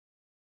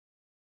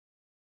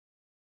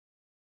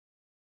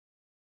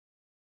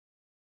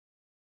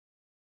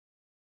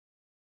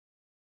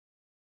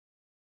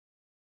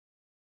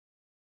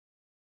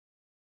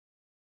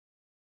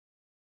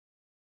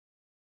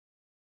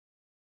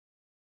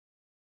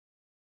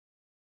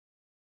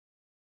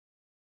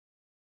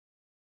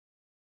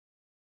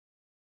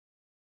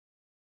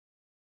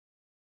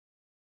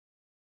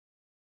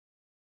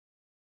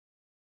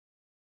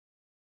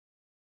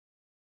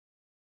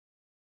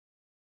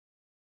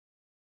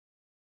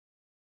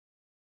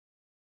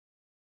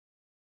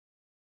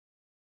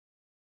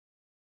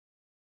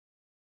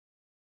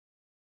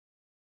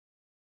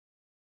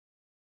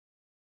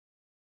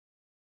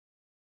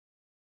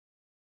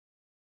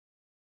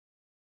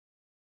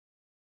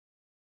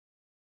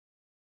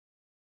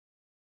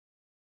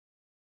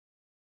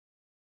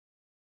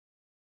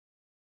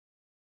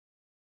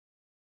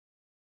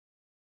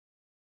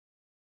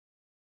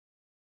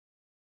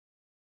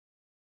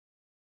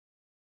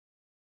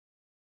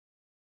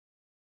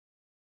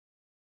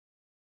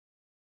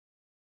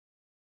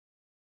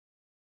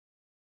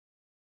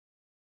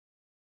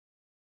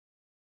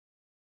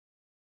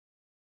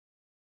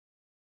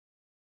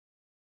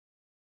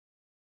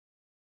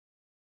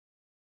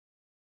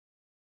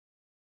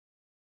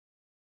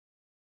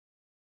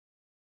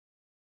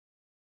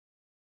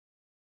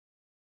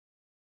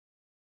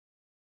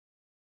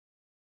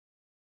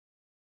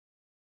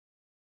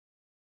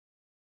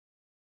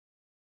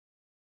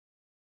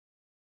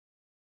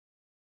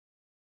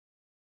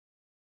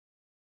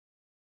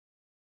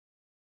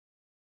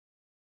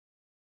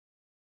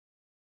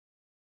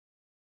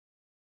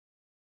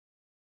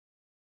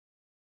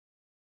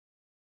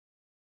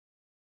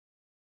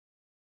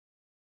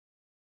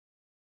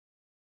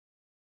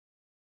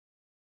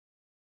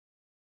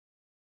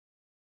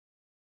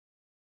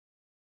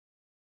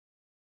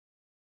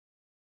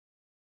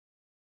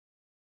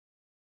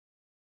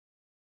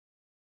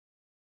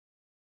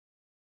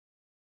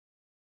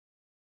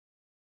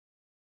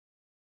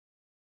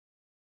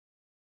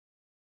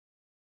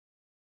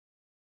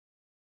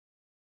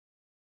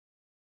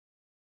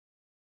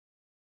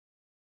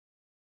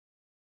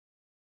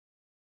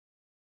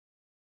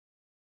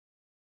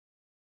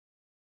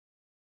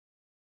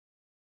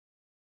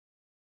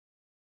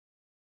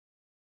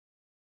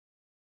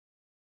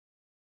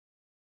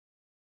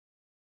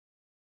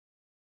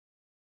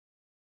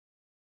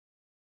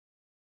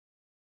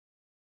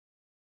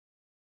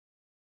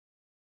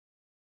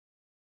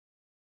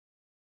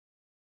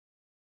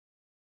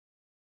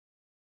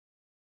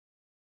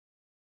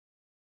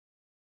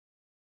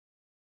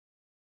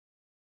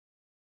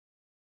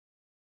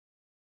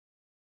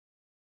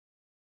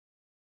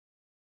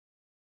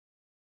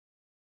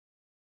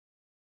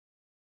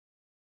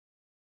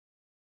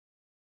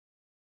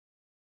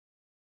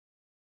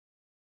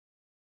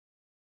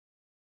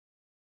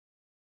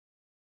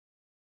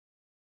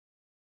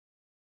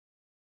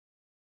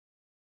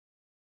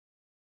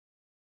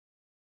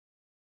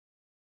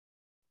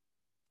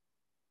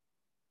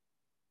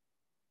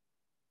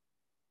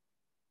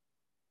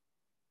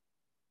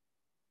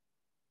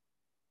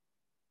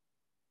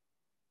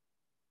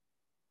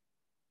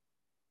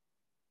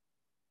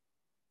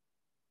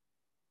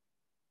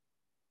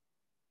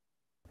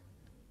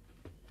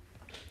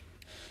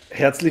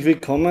Herzlich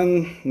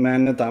willkommen,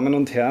 meine Damen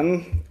und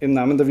Herren, im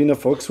Namen der Wiener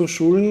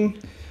Volkshochschulen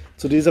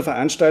zu dieser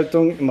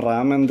Veranstaltung im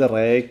Rahmen der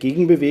Reihe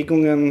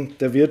Gegenbewegungen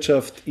der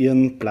Wirtschaft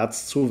ihren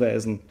Platz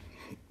zuweisen.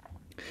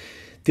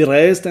 Die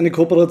Reihe ist eine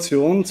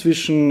Kooperation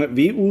zwischen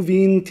WU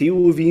Wien,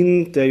 TU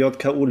Wien, der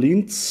JKU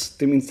Linz,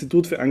 dem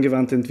Institut für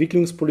angewandte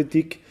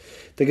Entwicklungspolitik,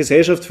 der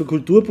Gesellschaft für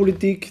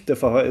Kulturpolitik, der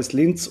VHS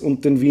Linz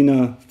und den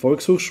Wiener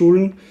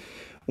Volkshochschulen,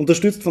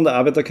 unterstützt von der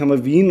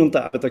Arbeiterkammer Wien und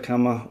der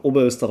Arbeiterkammer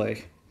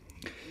Oberösterreich.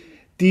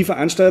 Die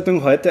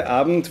Veranstaltung heute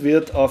Abend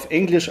wird auf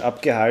Englisch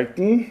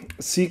abgehalten.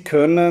 Sie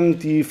können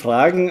die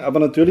Fragen aber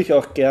natürlich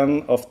auch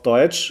gern auf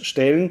Deutsch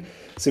stellen.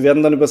 Sie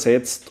werden dann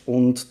übersetzt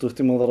und durch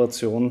die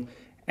Moderation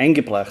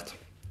eingebracht.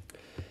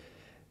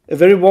 A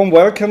very warm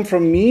welcome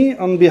from me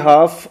on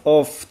behalf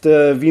of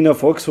the Wiener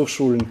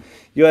Volkshochschulen.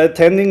 You are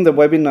attending the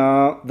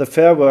webinar The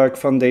Fairwork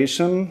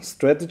Foundation,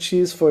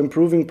 Strategies for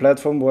Improving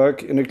Platform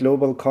Work in a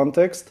Global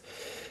Context,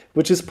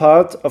 which is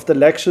part of the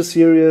lecture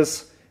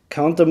series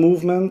Counter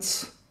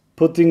Movements,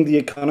 Putting the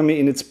Economy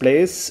in its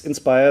Place,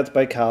 inspired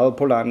by Karl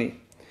Polanyi.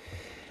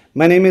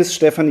 My name is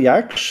Stefan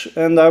Jaksch,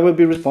 and I will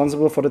be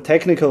responsible for the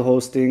technical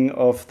hosting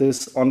of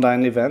this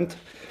online event.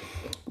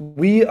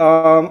 We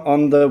are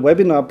on the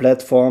webinar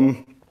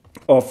platform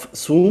of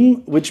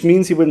Zoom, which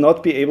means you will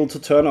not be able to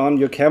turn on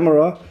your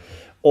camera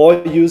or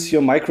use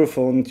your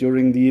microphone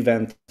during the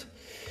event.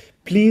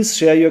 Please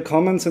share your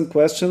comments and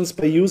questions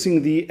by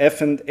using the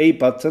F&A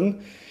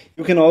button.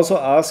 You can also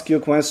ask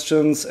your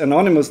questions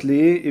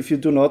anonymously if you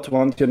do not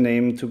want your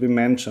name to be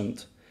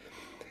mentioned.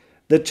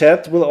 The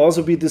chat will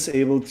also be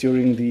disabled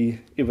during the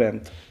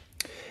event.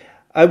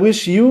 I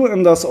wish you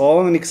and us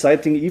all an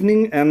exciting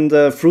evening and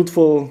a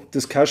fruitful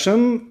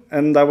discussion,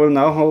 and I will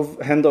now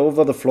hand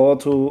over the floor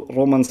to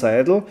Roman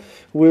Seidl,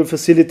 who will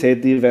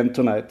facilitate the event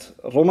tonight.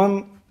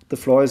 Roman, the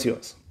floor is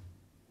yours.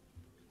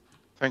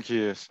 Thank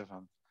you,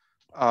 Stefan.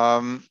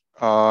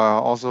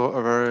 Also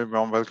a very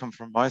warm welcome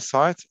from my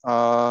side.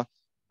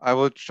 I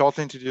will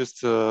shortly introduce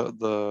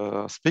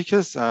the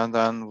speakers, and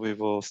then we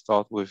will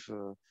start with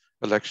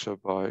a lecture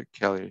by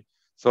Kelle.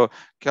 So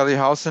Kelle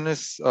Howson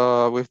is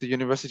with the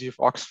University of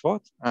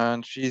Oxford,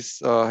 and she's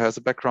has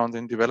a background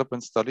in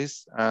development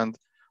studies and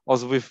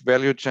also with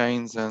value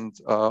chains and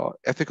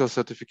ethical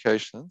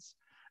certifications.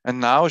 And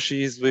now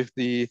she's with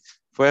the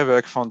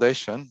Fairwork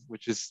Foundation,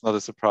 which is not a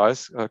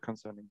surprise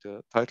concerning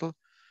the title.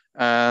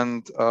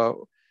 And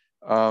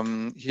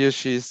here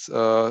she's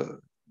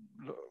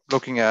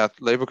looking at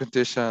labor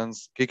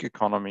conditions, gig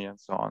economy, and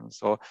so on.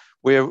 So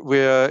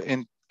we're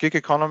in gig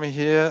economy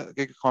here.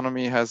 Gig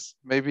economy has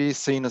maybe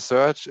seen a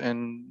surge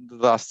in the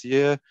last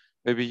year.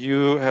 Maybe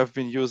you have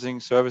been using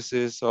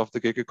services of the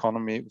gig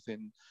economy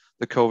within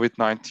the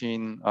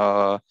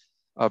COVID-19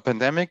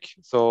 pandemic.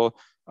 So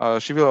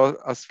she will,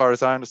 as far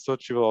as I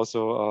understood, she will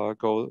also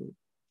go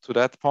to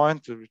that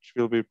point, which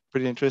will be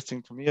pretty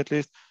interesting to me at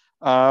least.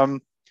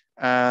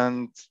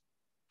 And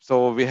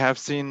so we have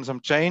seen some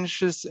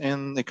changes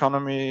in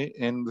economy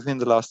within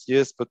the last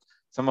years, but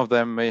some of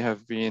them may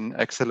have been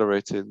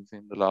accelerated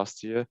in the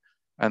last year.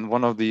 And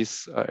one of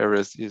these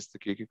areas is the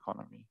gig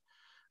economy.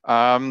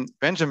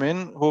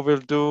 Benjamin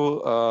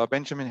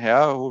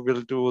Herr, who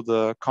will do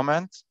the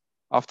comment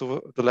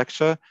after the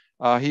lecture.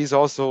 He's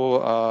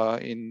also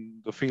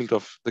in the field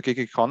of the gig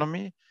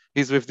economy.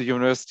 He's with the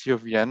University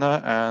of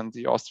Vienna and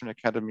the Austrian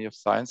Academy of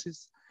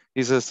Sciences.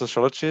 He's a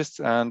sociologist,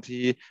 and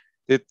he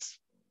did,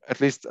 at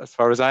least as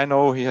far as I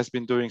know, he has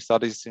been doing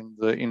studies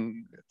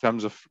in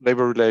terms of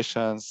labor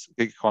relations,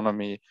 gig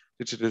economy,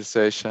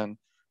 digitalization,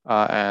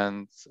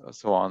 and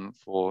so on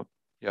for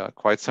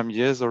quite some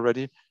years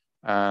already,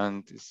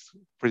 and is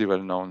pretty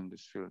well known in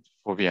this field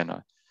for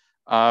Vienna.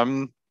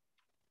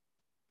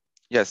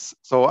 Yes,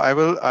 so I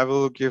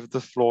will give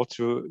the floor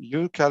to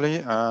you, Kelle,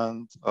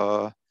 and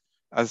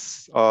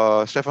as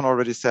Stefan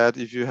already said,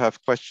 if you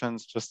have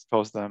questions, just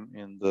post them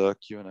in the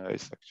Q&A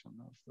section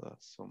of the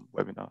Zoom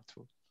webinar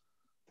tool.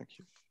 Thank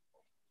you.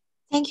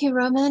 Thank you,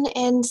 Roman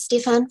and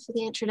Stefan, for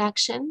the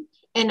introduction,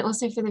 and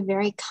also for the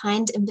very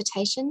kind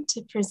invitation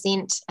to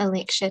present a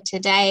lecture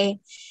today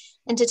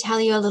and to tell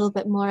you a little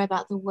bit more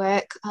about the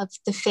work of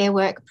the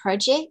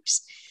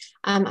Fairwork-Projekt.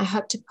 I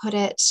hope to put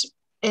it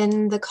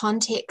in the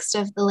context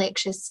of the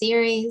lecture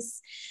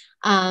series,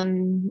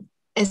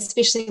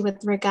 especially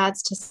with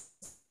regards to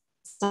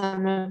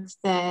some of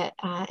the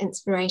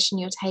inspiration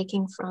you're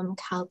taking from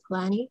Karl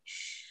Polanyi.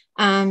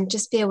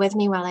 Just bear with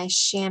me while I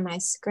share my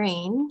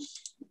screen.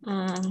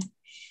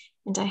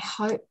 And I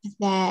hope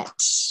that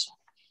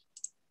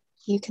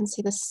you can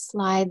see the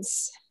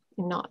slides,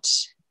 not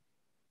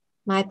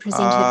my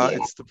presenter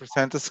view. It's the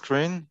presenter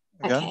screen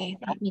again. Okay,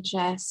 let me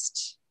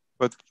just...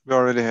 But we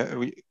already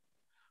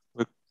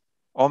we're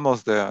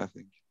almost there, I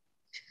think.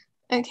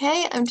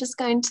 Okay, I'm just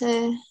going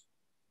to...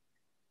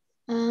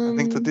 I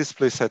think the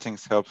display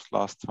settings helped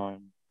last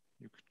time.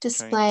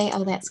 Display,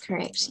 oh, that's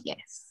correct,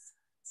 yes.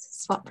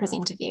 Swap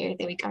presenter view,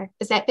 there we go.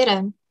 Is that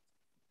better?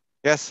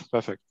 Yes,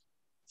 perfect.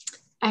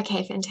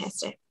 Okay,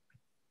 fantastic.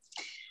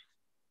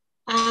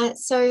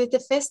 So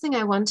the first thing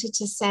I wanted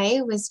to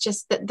say was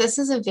just that this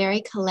is a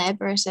very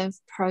collaborative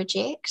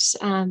project.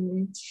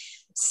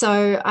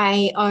 So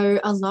I owe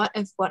a lot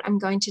of what I'm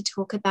going to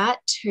talk about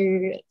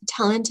to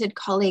talented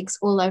colleagues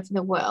all over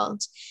the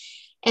world.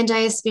 And I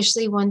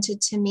especially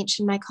wanted to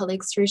mention my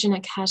colleague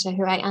Srujana Carter,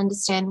 who I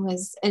understand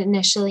was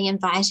initially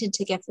invited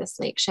to give this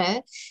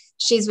lecture.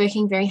 She's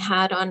working very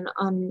hard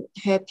on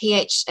her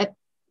big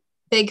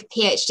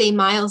PhD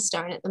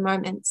milestone at the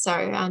moment. So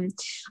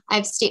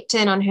I've stepped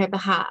in on her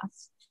behalf.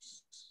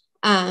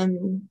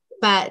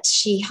 But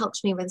she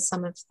helped me with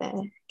some of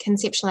the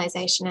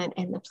conceptualization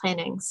and the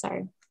planning. So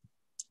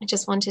I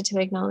just wanted to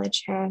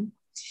acknowledge her.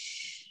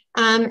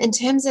 In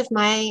terms of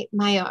my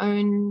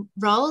own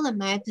role and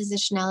my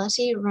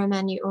positionality,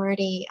 Roman, you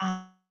already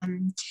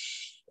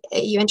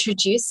you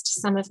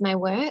introduced some of my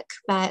work,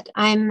 but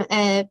I'm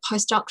a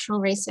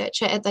postdoctoral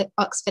researcher at the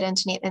Oxford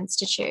Internet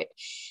Institute.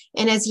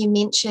 And as you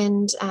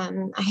mentioned,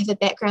 I have a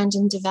background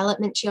in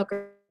development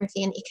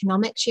geography and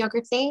economic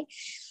geography.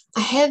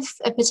 I have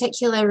a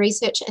particular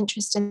research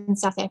interest in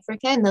South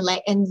Africa and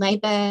in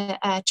labour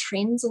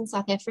trends in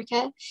South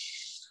Africa.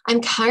 I'm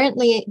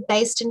currently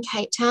based in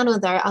Cape Town,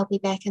 although I'll be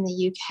back in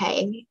the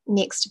UK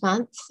next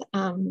month.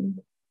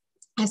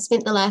 I've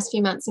spent the last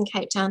few months in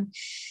Cape Town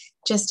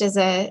just as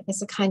a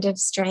kind of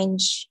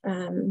strange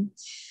upshot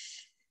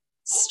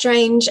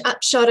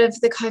of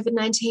the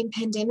COVID-19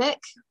 pandemic,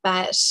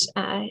 but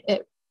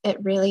it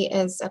really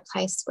is a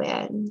place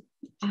where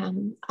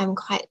I'm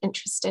quite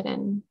interested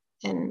in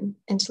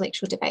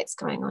intellectual debates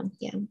going on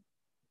here.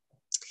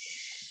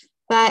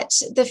 But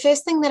the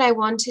first thing that I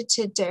wanted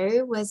to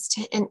do was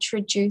to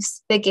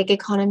introduce the gig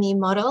economy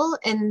model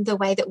in the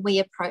way that we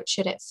approach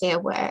it at Fair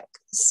Work.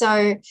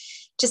 So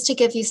just to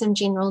give you some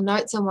general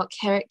notes on what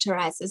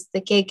characterizes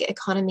the gig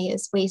economy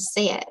as we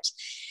see it,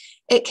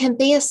 it can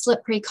be a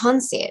slippery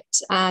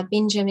concept,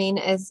 Benjamin,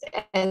 as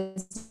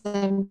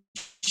I'm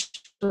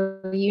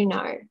sure you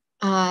know.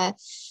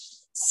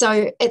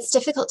 So it's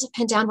difficult to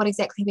pin down what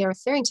exactly we're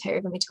referring to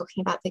when we're talking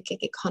about the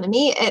gig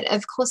economy. It,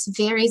 of course,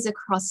 varies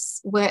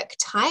across work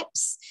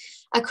types,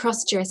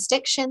 across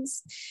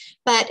jurisdictions,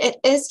 but it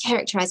is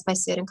characterized by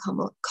certain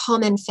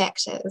common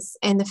factors,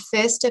 and the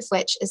first of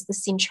which is the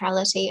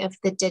centrality of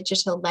the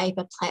digital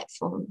labour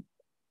platform.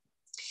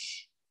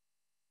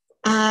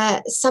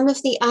 Some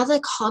of the other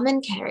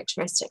common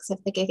characteristics of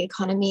the gig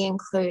economy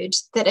include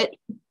that it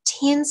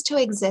tends to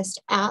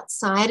exist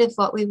outside of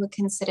what we would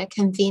consider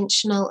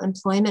conventional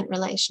employment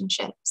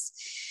relationships.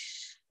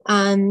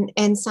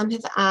 And some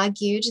have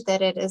argued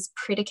that it is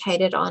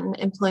predicated on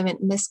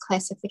employment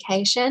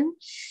misclassification,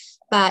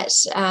 but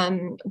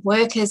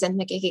workers in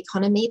the gig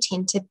economy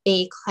tend to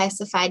be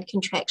classified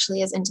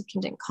contractually as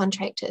independent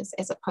contractors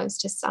as opposed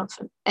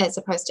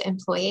to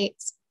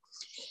employees.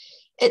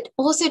 It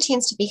also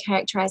tends to be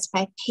characterized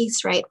by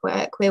piece rate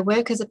work, where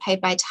workers are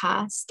paid by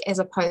task as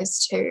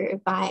opposed to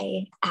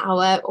by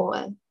hour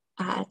or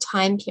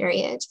time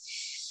period.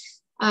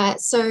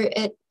 So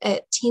it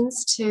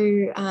tends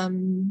to,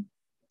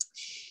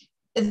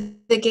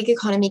 the gig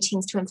economy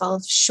tends to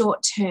involve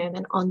short-term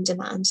and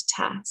on-demand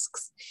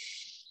tasks.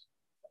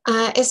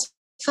 As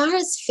far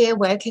as Fair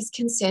Work is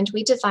concerned,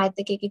 we divide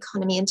the gig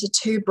economy into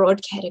two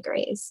broad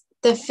categories.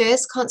 The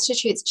first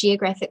constitutes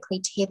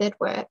geographically tethered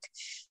work,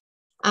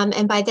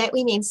 and by that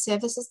we mean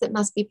services that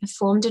must be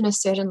performed in a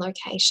certain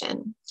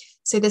location.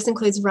 So this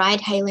includes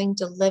ride-hailing,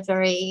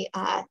 delivery,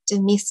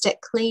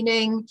 domestic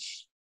cleaning,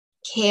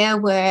 care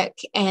work,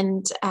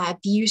 and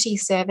beauty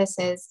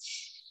services.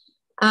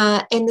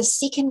 And the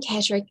second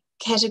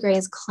category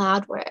is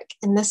cloud work,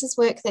 and this is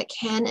work that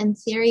can, in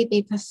theory,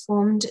 be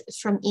performed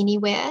from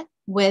anywhere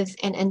with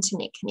an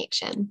internet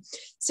connection.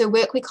 So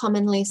work we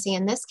commonly see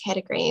in this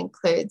category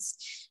includes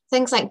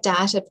things like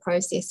data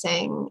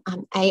processing,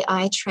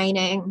 AI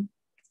training,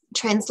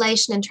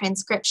 translation and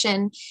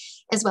transcription,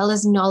 as well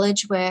as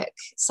knowledge work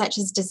such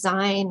as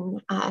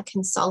design,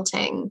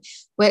 consulting,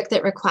 work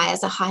that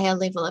requires a higher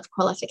level of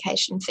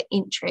qualification for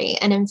entry.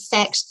 And in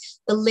fact,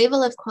 the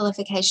level of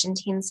qualification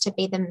tends to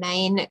be the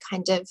main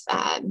kind of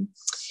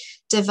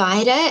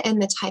divider in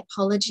the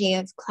typology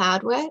of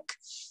cloud work.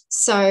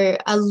 So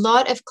a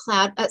lot of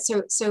cloud,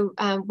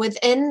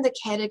 within the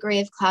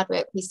category of cloud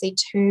work, we see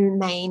two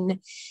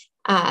main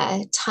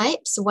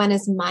types. One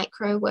is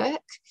micro work,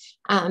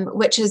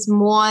 which is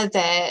more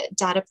the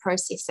data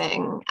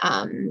processing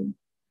and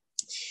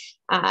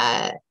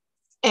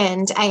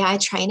AI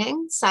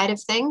training side of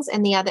things,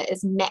 and the other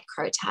is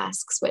macro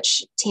tasks,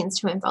 which tends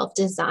to involve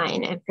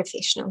design and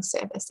professional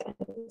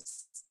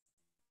services.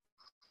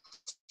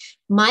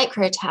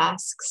 Micro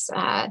tasks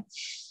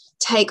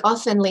take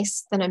often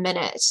less than a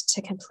minute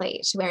to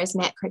complete, whereas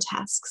macro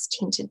tasks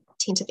tend to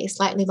be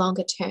slightly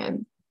longer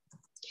term.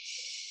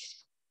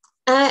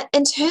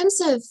 In terms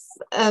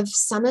of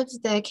some of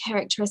the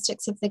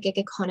characteristics of the gig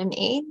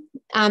economy,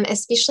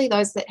 especially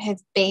those that have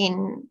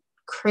been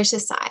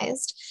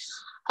criticised,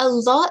 a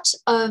lot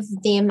of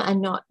them are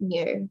not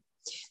new.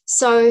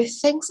 So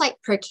things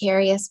like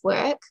precarious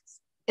work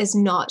is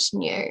not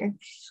new.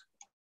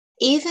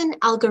 Even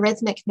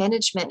algorithmic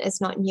management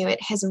is not new.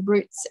 It has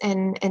roots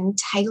in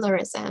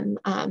Taylorism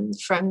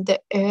from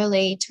the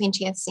early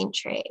 20th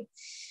century.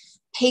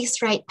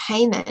 Piece rate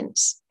payment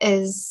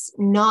is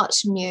not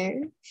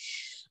new.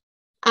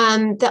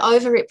 The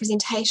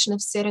overrepresentation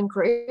of certain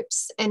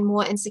groups in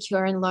more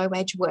insecure and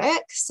low-wage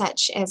work,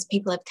 such as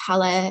people of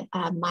colour,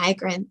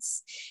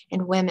 migrants,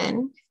 and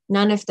women,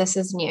 none of this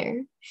is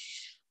new.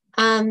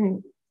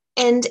 And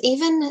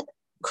even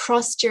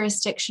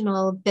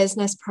cross-jurisdictional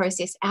business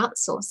process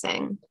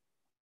outsourcing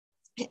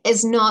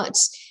is not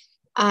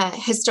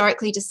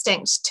historically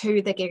distinct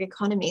to the gig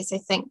economy. So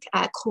think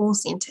call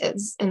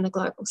centres in the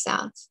global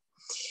south.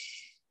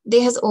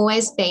 There has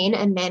always been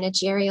a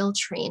managerial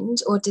trend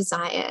or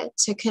desire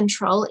to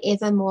control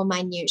ever more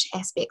minute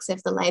aspects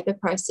of the labour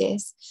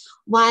process,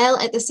 while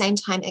at the same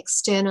time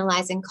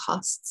externalising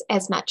costs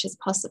as much as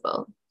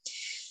possible.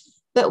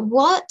 But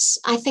what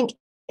I think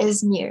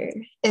is new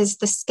is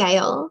the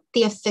scale,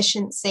 the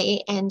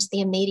efficiency, and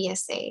the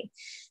immediacy,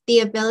 the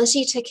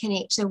ability to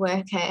connect a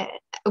worker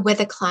with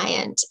a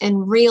client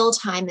in real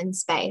time and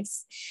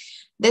space.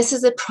 This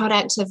is a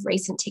product of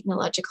recent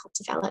technological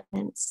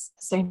developments,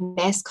 so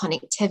mass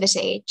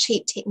connectivity,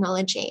 cheap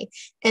technology,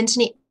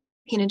 internet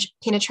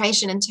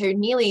penetration into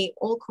nearly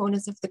all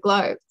corners of the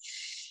globe.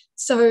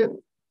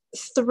 So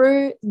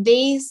through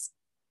these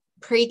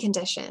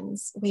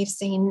preconditions, we've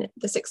seen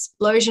this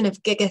explosion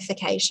of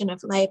gigification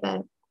of labour,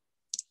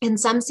 and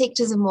some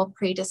sectors are more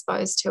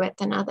predisposed to it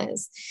than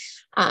others,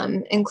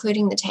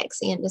 including the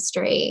taxi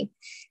industry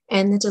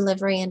and the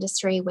delivery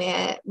industry,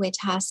 where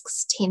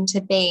tasks tend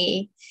to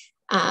be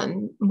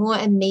more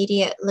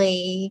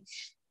immediately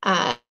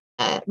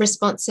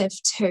responsive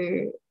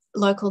to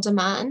local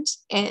demand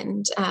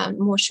and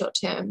more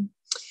short-term.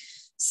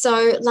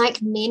 So like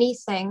many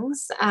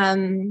things,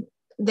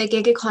 the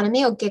gig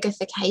economy or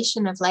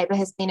gigification of labour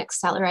has been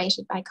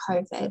accelerated by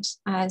COVID,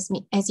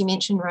 as you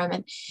mentioned,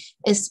 Roman,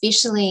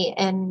 especially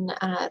in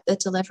the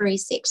delivery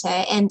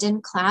sector and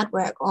in cloud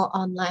work or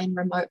online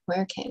remote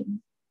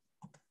working.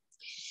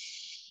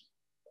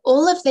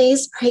 All of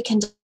these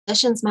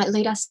preconditions might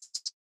lead us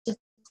to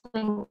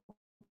think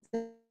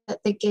that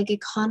the gig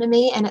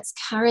economy and its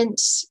current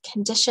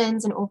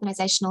conditions and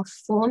organisational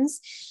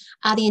forms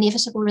are the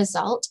inevitable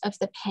result of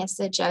the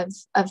passage of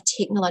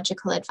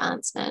technological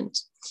advancement.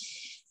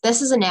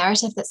 This is a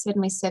narrative that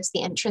certainly serves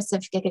the interests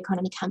of gig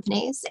economy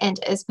companies and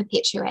is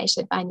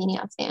perpetuated by many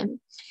of them.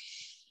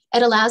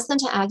 It allows them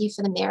to argue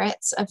for the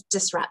merits of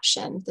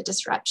disruption, the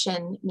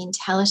disruption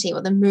mentality,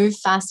 or the move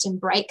fast and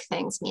break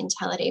things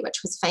mentality, which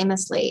was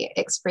famously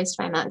expressed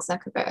by Mark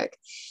Zuckerberg.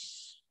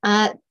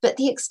 But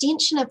the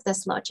extension of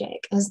this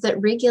logic is that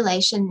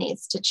regulation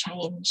needs to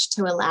change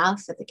to allow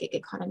for the gig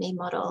economy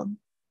model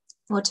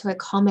or to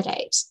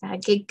accommodate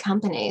gig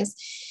companies,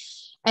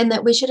 and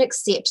that we should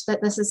accept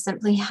that this is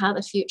simply how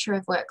the future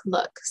of work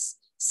looks.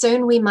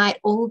 Soon we might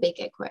all be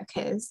gig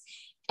workers,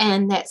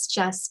 and that's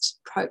just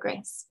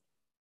progress.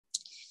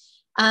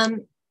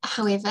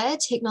 However,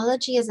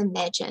 technology is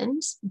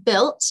imagined,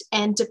 built,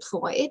 and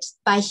deployed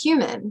by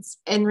humans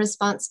in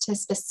response to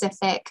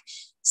specific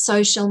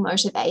social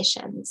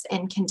motivations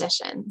and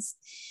conditions.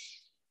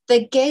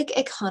 The gig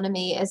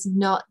economy is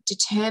not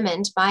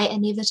determined by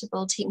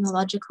inevitable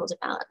technological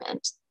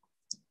development,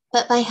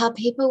 but by how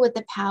people with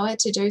the power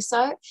to do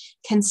so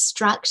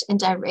construct and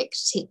direct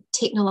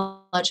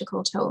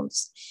technological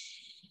tools.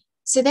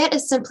 So that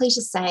is simply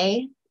to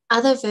say,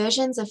 other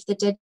versions of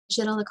the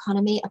digital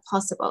economy are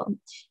possible,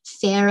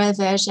 fairer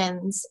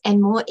versions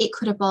and more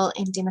equitable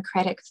and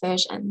democratic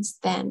versions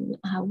than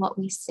what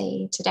we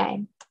see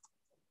today.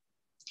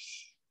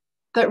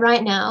 But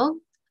right now,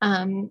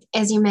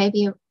 as you may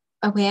be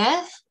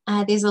aware,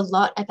 there's a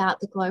lot about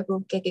the global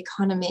gig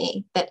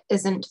economy that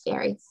isn't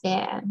very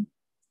fair.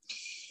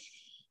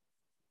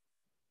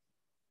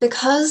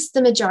 Because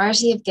the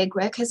majority of gig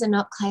workers are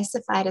not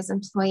classified as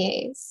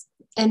employees,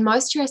 in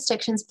most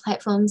jurisdictions,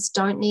 platforms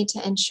don't need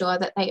to ensure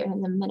that they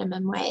earn the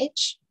minimum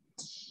wage.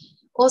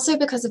 Also,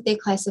 because of their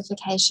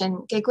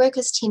classification, gig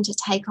workers tend to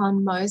take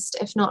on most,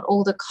 if not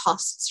all, the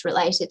costs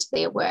related to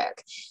their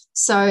work.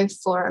 So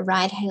for a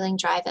ride-hailing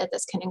driver,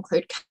 this can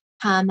include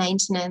car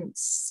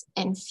maintenance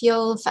and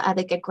fuel. For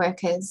other gig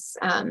workers,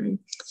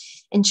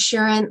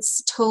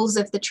 insurance, tools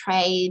of the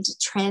trade,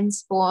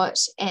 transport,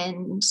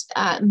 and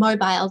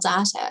mobile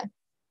data.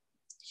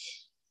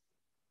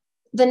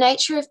 The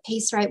nature of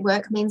piece rate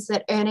work means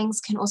that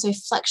earnings can also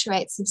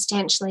fluctuate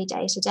substantially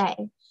day to day.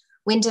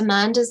 When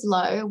demand is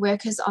low,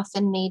 workers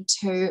often need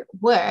to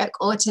work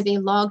or to be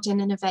logged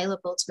in and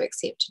available to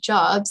accept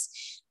jobs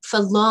for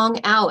long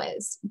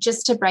hours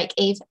just to break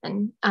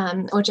even,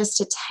 or just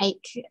to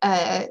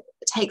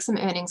take some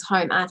earnings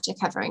home after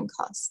covering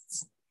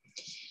costs.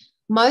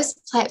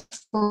 Most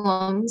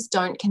platforms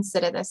don't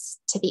consider this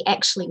to be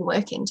actually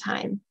working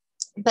time,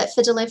 but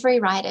for delivery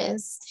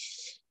riders,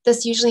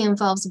 this usually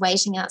involves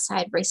waiting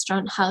outside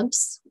restaurant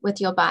hubs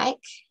with your bike.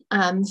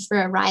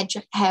 For a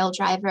ride-hail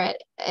driver,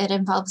 it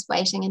involves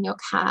waiting in your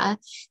car.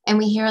 And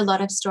we hear a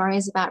lot of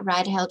stories about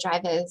ride-hail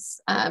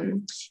drivers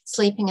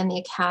sleeping in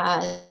their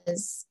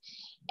cars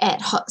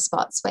at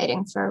hotspots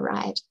waiting for a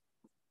ride.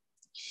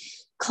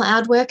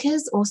 Cloud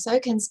workers also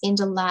can spend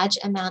a large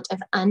amount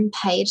of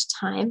unpaid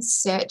time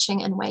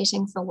searching and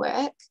waiting for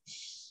work.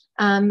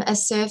 A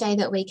survey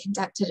that we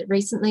conducted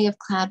recently of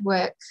cloud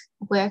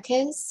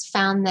workers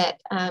found that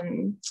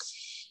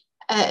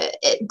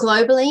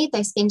globally,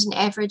 they spend an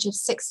average of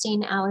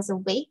 16 hours a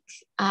week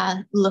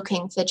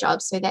looking for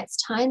jobs. So that's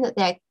time that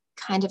they're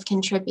kind of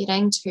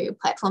contributing to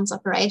platforms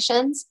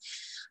operations,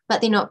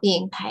 but they're not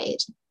being paid.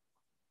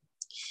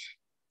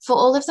 For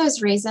all of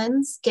those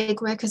reasons,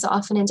 gig workers are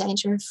often in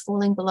danger of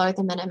falling below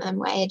the minimum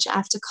wage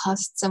after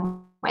costs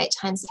and wait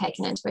times are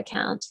taken into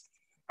account.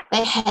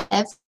 They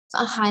have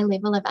a high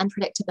level of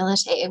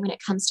unpredictability when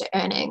it comes to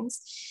earnings,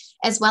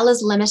 as well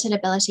as limited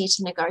ability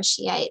to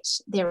negotiate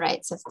their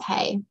rates of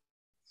pay.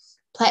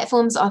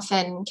 Platforms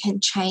often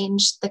can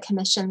change the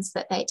commissions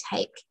that they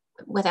take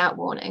without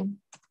warning.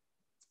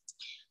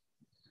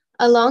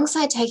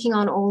 Alongside taking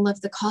on all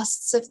of the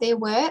costs of their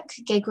work,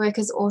 gig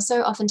workers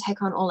also often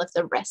take on all of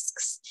the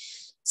risks.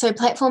 So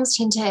platforms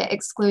tend to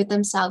exclude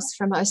themselves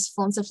from most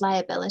forms of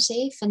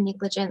liability for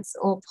negligence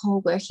or poor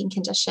working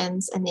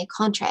conditions in their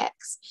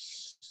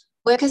contracts.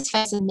 Workers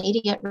face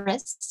immediate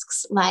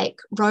risks like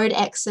road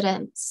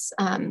accidents,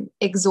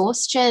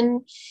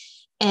 exhaustion,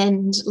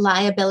 and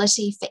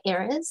liability for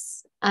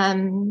errors.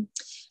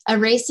 A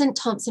recent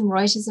Thomson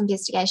Reuters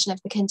investigation of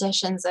the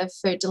conditions of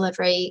food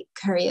delivery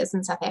couriers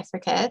in South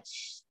Africa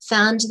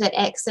found that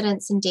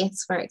accidents and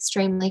deaths were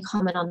extremely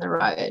common on the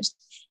road.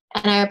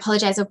 And I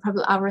apologize,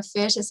 I'll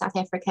refer to South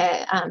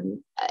Africa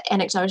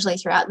anecdotally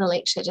throughout the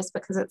lecture just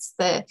because it's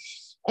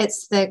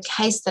the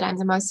case that I'm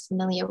the most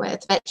familiar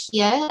with. But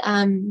here,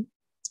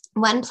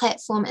 one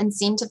platform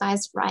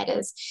incentivized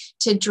riders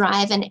to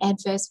drive in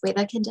adverse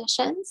weather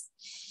conditions.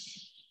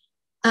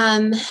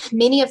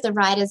 Many of the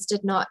riders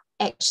did not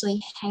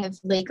actually have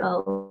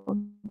legal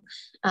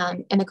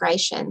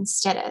immigration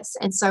status,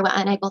 and so were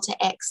unable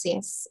to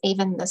access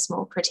even the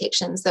small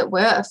protections that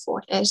were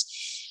afforded.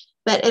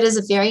 But it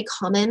is very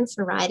common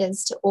for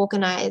riders to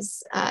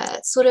organise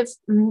sort of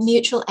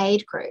mutual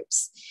aid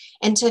groups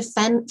and to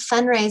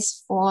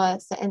fundraise for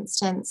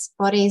instance,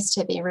 bodies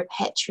to be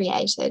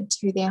repatriated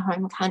to their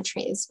home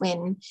countries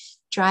when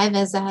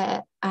drivers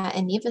are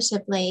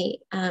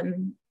inevitably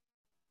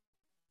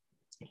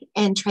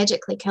and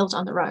tragically killed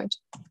on the road.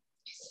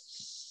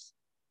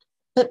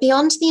 But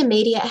beyond the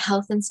immediate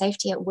health and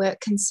safety at work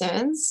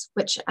concerns,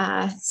 which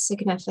are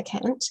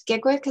significant,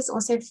 gig workers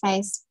also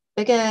face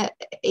bigger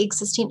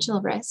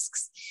existential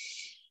risks.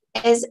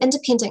 As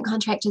independent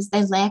contractors,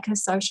 they lack a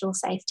social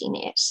safety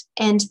net,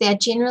 and they're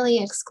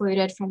generally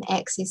excluded from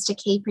access to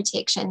key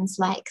protections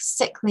like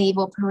sick leave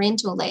or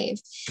parental leave,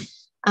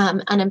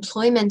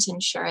 unemployment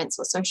insurance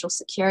or social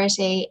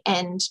security,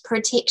 and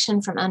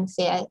protection from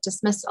unfair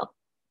dismissal.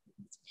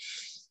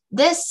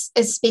 This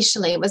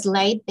especially was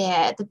laid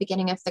bare at the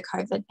beginning of the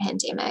COVID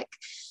pandemic,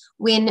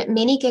 when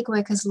many gig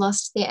workers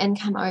lost their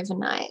income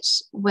overnight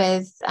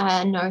with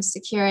no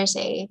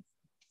security.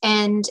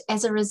 And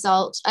as a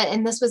result,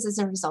 and this was as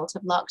a result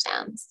of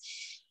lockdowns,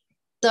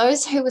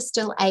 those who were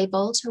still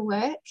able to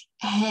work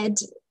had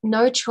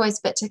no choice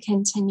but to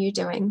continue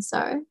doing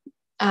so,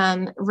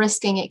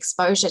 risking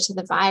exposure to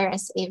the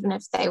virus, even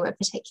if they were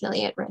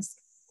particularly at risk.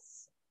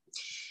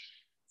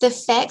 The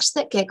fact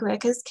that gig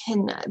workers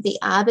can be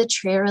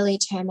arbitrarily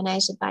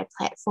terminated by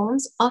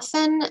platforms,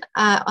 often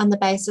on the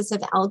basis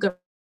of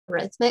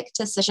algorithmic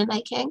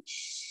decision-making,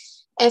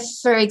 if,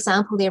 for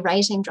example, their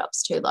rating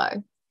drops too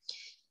low.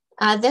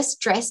 This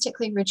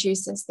drastically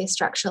reduces their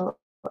structural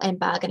and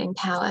bargaining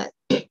power.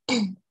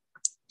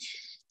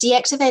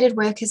 Deactivated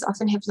workers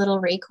often have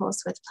little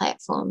recourse with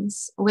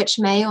platforms, which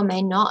may or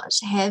may not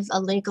have a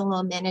legal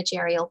or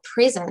managerial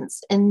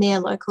presence in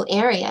their local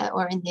area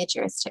or in their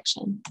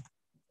jurisdiction.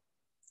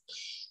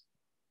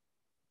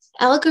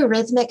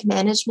 Algorithmic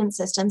management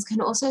systems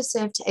can also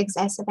serve to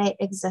exacerbate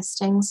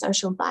existing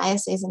social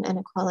biases and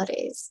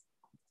inequalities.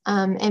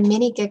 And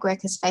many gig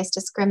workers face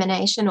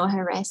discrimination or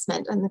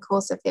harassment in the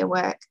course of their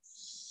work.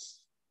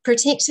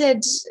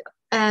 Protected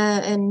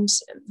and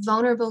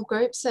vulnerable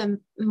groups are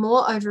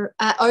more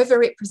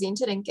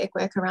overrepresented in gig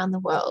work around the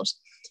world.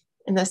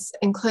 And this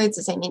includes,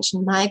 as I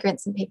mentioned,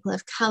 migrants and people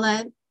of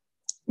colour.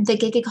 The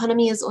gig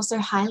economy is also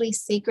highly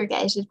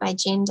segregated by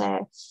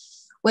gender,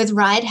 with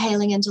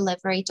ride-hailing and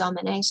delivery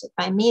dominated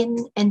by men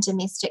and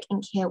domestic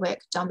and care work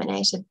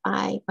dominated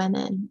by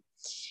women.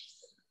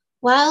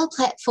 While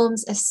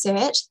platforms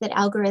assert that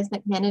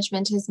algorithmic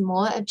management is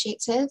more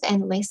objective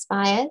and less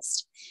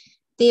biased,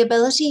 the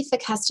ability for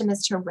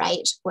customers to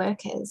rate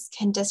workers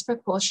can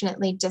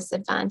disproportionately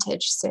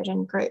disadvantage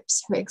certain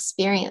groups who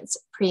experience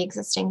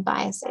pre-existing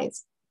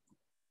biases.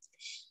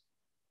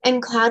 In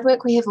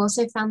Cloudwork, we have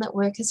also found that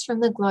workers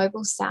from the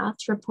Global South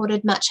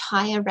reported much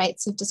higher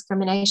rates of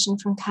discrimination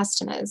from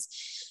customers.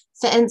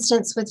 For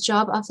instance, with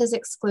job offers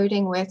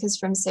excluding workers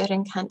from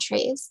certain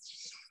countries.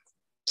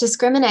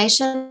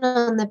 Discrimination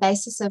on the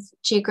basis of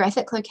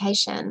geographic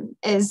location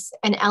is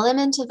an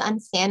element of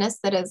unfairness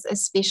that is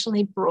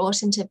especially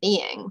brought into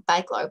being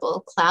by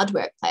global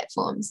Cloudwork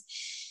platforms.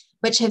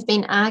 which have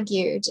been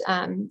argued,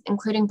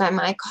 including by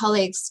my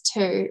colleagues,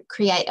 to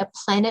create a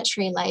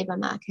planetary labour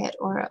market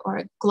or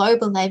a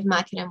global labour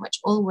market in which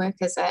all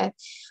workers are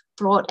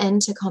brought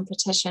into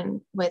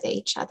competition with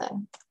each other.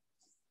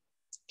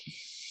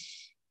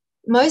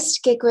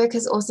 Most gig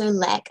workers also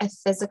lack a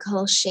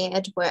physical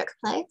shared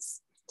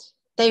workplace.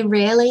 They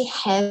rarely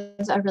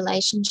have a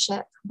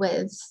relationship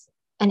with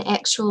an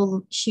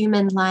actual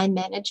human line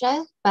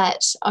manager,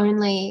 but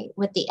only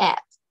with the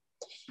app.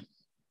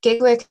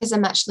 Gig workers are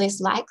much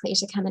less likely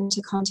to come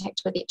into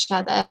contact with each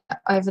other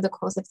over the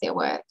course of their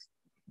work.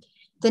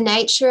 The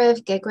nature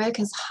of gig work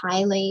is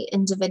highly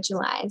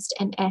individualized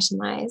and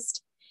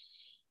atomized.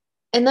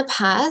 In the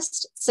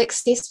past,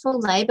 successful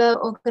labour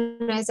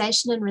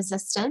organisation and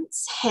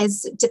resistance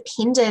has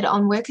depended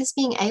on workers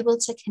being able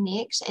to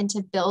connect and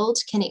to build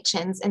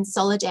connections and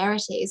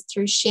solidarities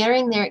through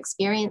sharing their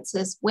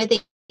experiences with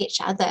each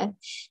other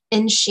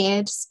in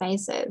shared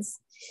spaces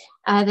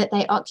that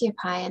they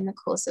occupy in the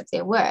course of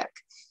their work.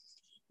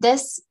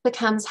 This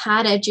becomes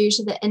harder due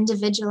to the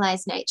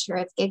individualized nature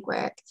of gig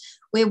work,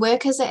 where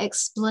workers are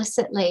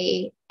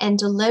explicitly and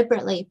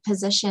deliberately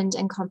positioned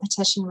in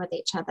competition with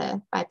each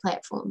other by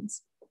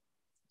platforms.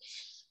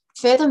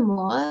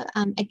 Furthermore,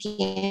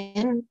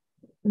 again,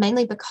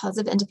 mainly because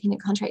of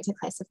independent contractor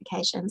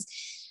classifications,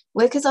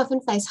 workers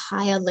often face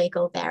higher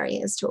legal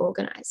barriers to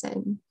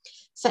organising.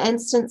 For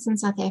instance, in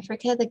South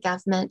Africa, the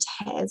government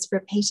has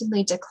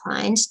repeatedly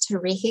declined to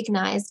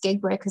recognise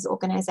gig workers'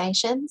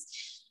 organisations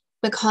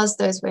because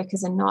those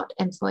workers are not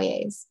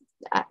employees,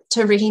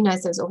 to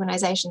recognise those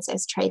organisations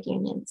as trade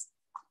unions.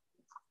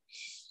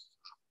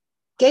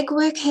 Gig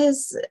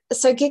workers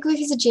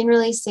are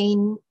generally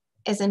seen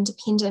as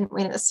independent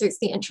when it suits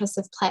the interests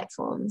of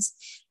platforms.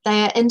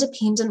 They are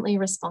independently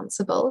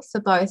responsible for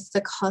both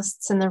the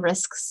costs and the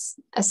risks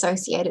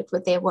associated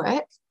with their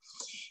work,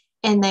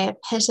 and they are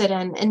pitted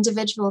in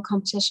individual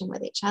competition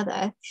with each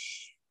other.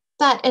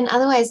 But in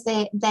other ways,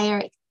 they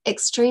are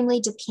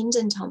extremely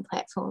dependent on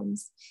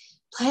platforms.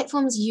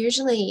 Platforms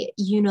usually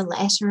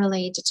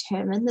unilaterally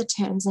determine the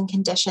terms and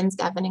conditions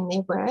governing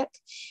their work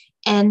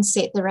and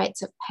set the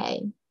rates of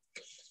pay.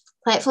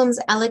 Platforms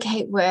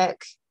allocate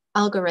work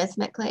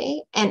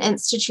algorithmically and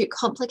institute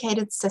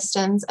complicated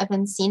systems of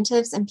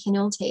incentives and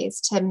penalties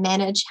to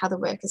manage how the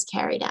work is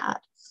carried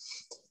out.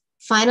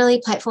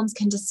 Finally, platforms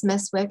can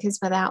dismiss workers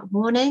without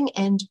warning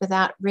and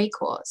without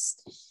recourse,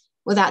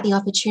 without the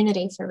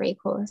opportunity for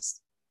recourse.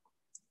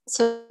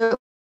 So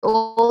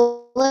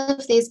all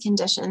of these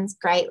conditions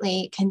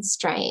greatly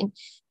constrain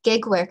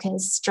gig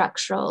workers'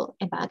 structural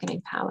and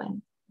bargaining power.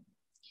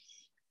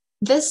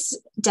 This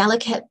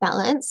delicate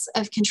balance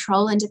of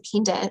control and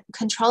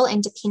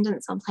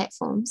dependence on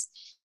platforms,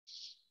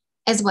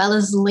 as well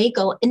as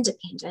legal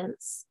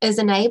independence, is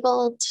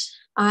enabled,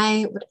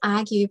 I would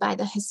argue, by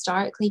the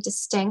historically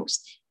distinct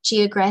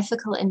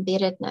geographical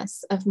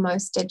embeddedness of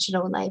most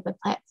digital labour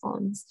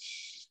platforms.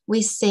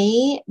 We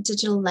see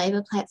digital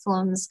labour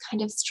platforms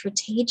kind of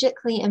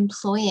strategically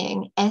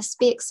employing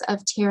aspects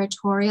of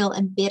territorial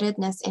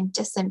embeddedness and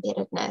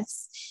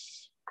disembeddedness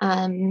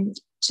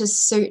to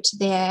suit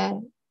their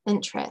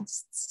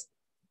interests.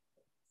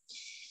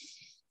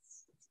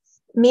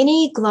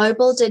 Many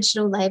global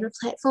digital labour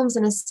platforms,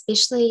 and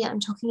especially I'm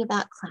talking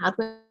about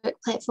Cloudwork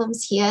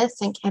platforms here,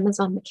 think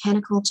Amazon,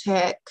 Mechanical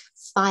Turk,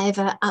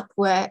 Fiverr,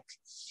 Upwork.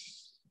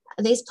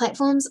 These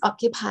platforms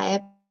occupy a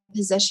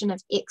position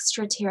of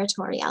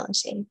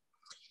extraterritoriality.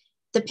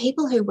 The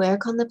people who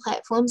work on the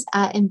platforms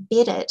are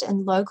embedded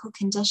in local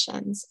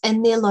conditions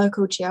in their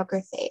local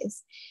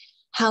geographies.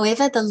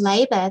 However, the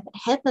labour that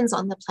happens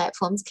on the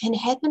platforms can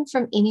happen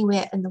from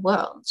anywhere in the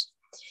world.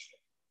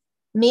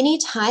 Many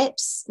of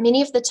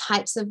the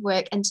types of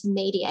work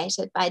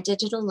intermediated by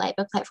digital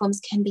labour platforms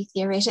can be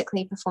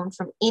theoretically performed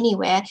from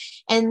anywhere,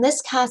 and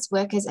this casts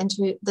workers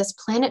into this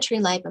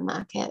planetary labour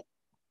market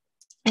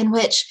in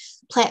which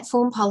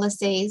platform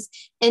policies,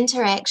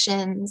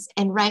 interactions,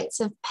 and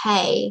rates of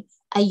pay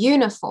are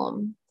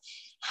uniform.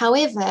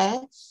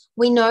 However,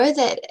 we know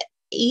that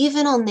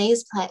even on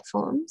these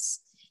platforms,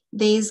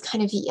 these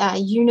kind of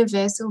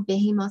universal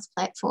behemoth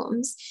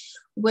platforms,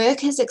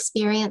 workers'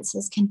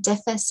 experiences can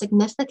differ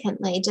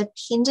significantly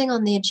depending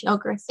on their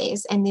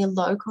geographies and their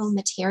local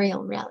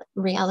material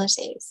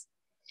realities.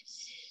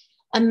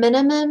 A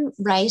minimum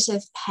rate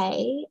of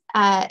pay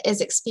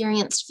is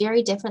experienced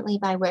very differently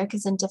by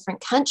workers in different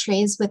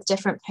countries with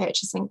different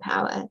purchasing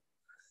power.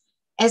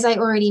 As I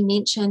already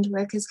mentioned,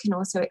 workers can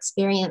also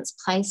experience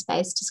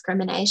place-based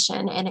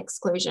discrimination and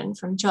exclusion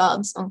from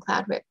jobs on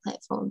Cloudwork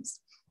platforms.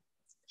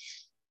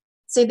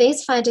 So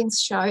these findings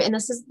show, and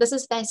this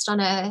is based on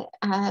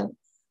a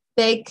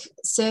big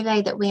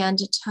survey that we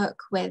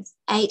undertook with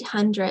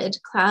 800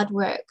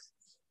 Cloudwork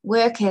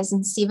workers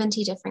in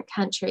 70 different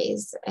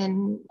countries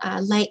in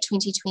late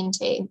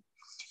 2020.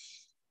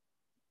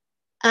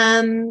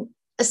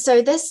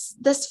 So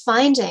this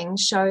finding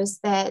shows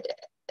that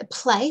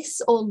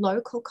place or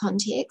local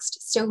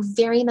context still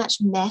very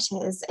much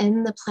matters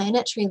in the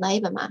planetary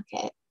labour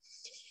market.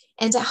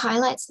 And it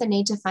highlights the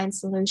need to find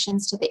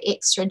solutions to the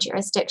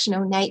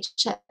extra-jurisdictional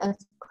nature of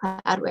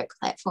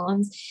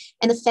Cloudwork-Platforms,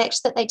 and the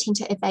fact that they tend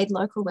to evade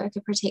local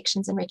worker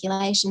protections and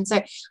regulations.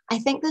 So I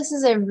think this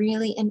is a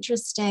really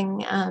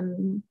interesting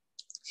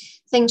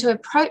thing to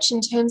approach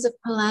in terms of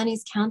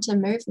Polanyi's counter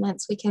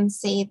movements. We can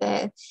see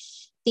the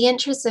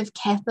interests of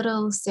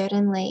capital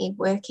certainly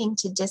working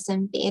to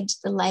disembed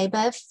the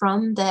labour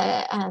from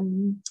the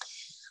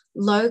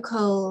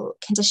local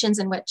conditions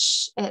in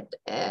which it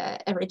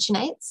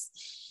originates.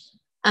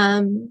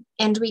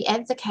 And we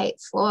advocate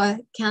for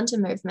counter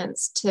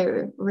movements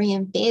to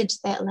re-embed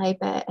that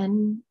labour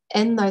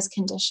in those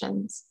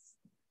conditions.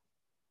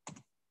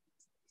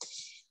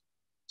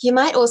 You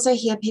might also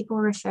hear people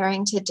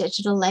referring to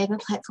digital labour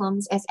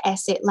platforms as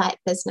asset-light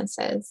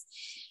businesses.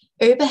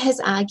 Uber has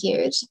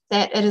argued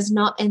that it is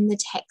not in the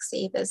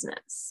taxi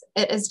business.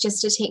 It is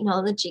just a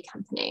technology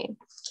company.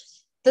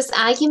 This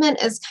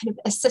argument is kind of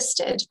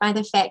assisted by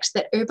the fact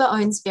that Uber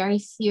owns very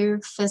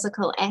few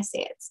physical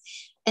assets.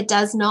 It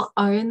does not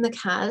own the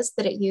cars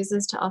that it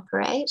uses to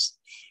operate.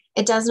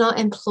 It does not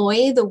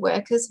employ the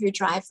workers who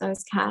drive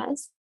those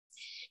cars.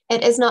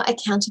 It is not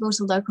accountable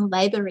to local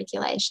labour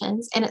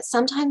regulations, and it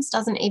sometimes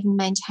doesn't even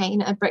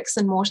maintain a bricks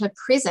and mortar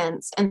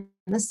presence in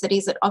the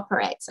cities it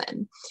operates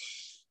in.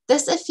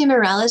 This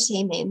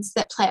ephemerality means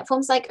that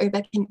platforms like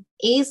Uber can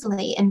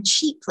easily and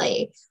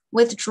cheaply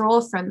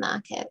withdraw from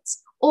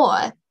markets,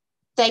 or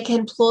they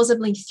can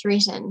plausibly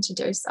threaten to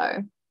do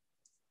so.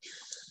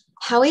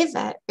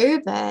 However,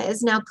 Uber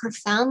is now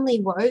profoundly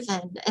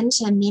woven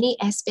into many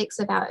aspects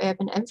of our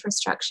urban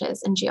infrastructures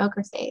and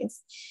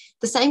geographies.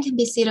 The same can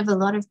be said of a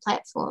lot of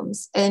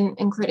platforms,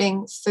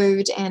 including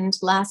food and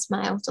last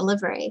mile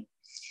delivery.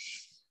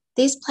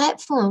 These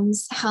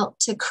platforms help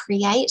to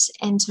create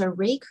and to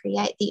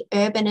recreate the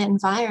urban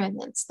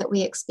environments that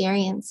we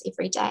experience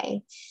every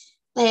day.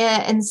 They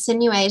are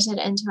insinuated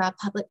into our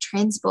public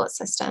transport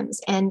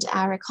systems and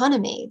our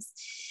economies.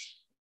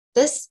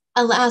 This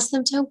allows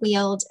them to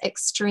wield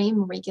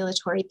extreme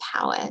regulatory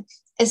power,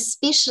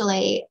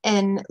 especially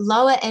in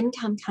lower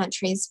income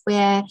countries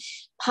where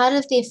part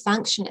of their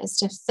function is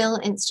to fill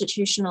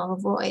institutional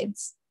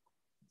voids.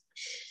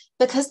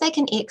 Because they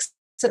can exit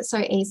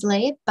so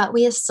easily, but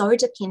we are so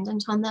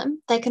dependent on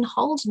them, they can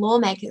hold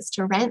lawmakers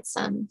to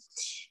ransom.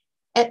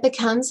 It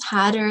becomes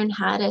harder and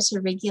harder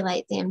to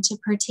regulate them to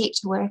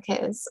protect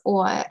workers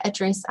or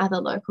address other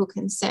local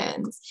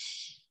concerns.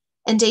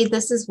 Indeed,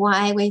 this is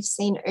why we've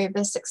seen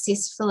Uber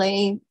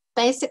successfully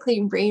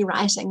basically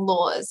rewriting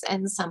laws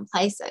in some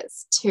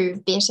places to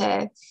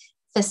better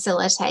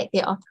facilitate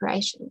their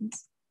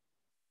operations.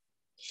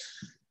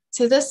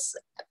 So this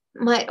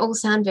might all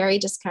sound very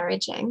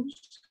discouraging.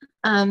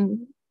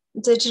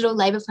 Digital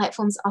labour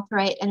platforms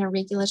operate in a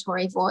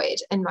regulatory void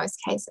in most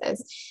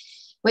cases,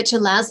 which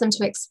allows them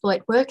to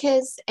exploit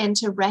workers and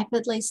to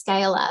rapidly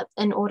scale up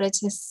in order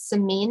to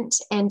cement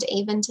and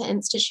even to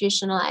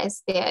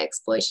institutionalize their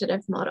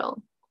exploitative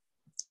model.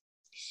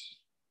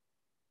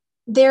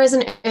 There is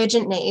an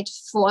urgent need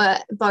for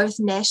both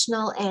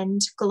national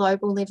and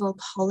global level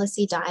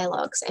policy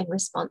dialogues and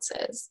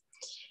responses.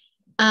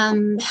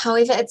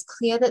 However, it's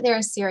clear that there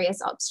are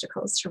serious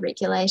obstacles to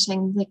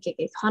regulating the gig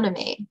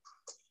economy.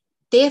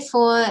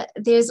 Therefore,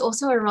 there's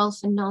also a role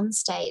for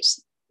non-state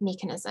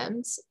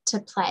mechanisms to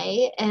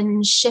play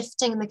in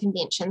shifting the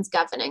conventions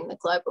governing the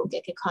global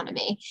gig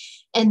economy.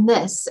 And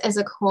this is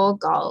a core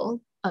goal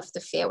of the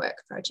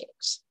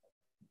Fairwork-Projekt.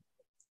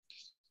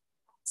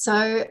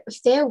 So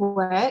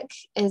Fairwork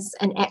is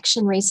an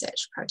action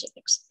research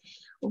project.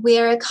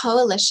 We're a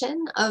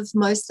coalition of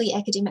mostly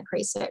academic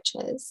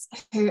researchers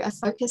who are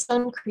focused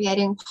on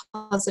creating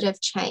positive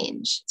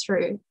change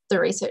through the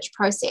research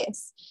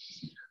process.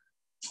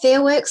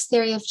 Fairwork's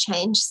theory of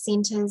change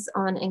centres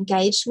on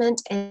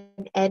engagement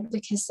and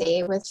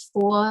advocacy with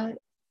 4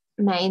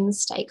 main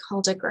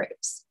stakeholder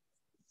groups.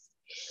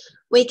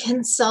 We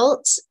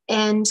consult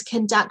and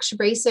conduct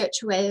research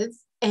with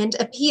and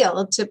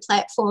appeal to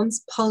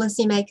platforms,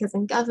 policymakers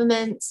and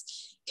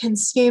governments,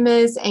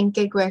 consumers and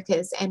gig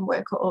workers and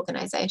worker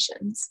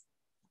organisations.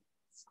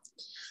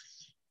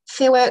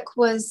 Fairwork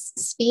was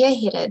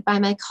spearheaded by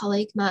my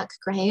colleague Mark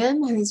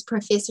Graham, who's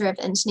Professor of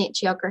Internet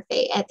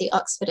Geography at the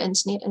Oxford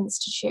Internet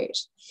Institute.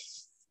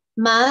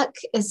 Mark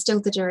is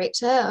still the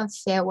director of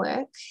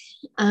Fairwork.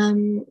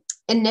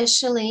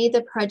 Initially,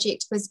 the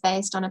project was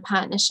based on a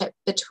partnership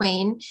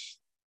between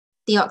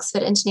the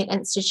Oxford Internet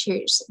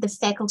Institute, the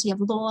Faculty of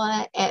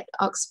Law at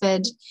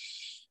Oxford,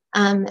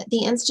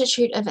 the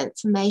Institute of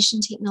Information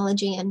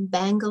Technology in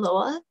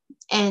Bangalore,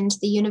 and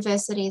the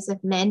universities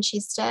of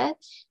Manchester,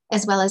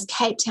 as well as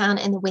Cape Town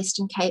and the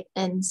Western Cape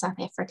in South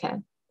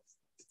Africa.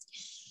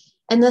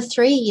 In the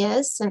 3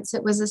 years since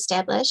it was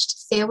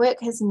established,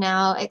 Fairwork has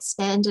now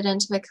expanded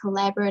into a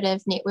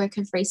collaborative network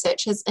of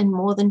researchers in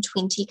more than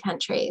 20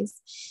 countries,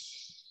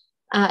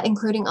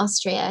 including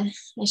Austria,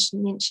 I should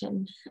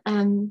mention.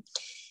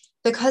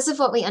 Because of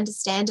what we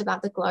understand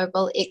about the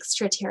global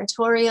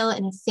extraterritorial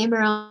and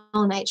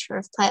ephemeral nature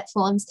of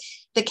platforms,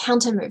 the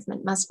counter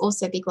movement must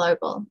also be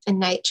global in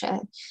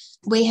nature.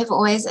 We have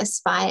always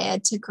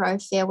aspired to grow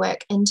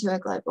Fairwork into a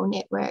global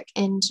network,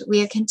 and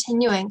we are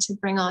continuing to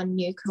bring on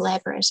new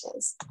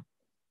collaborators.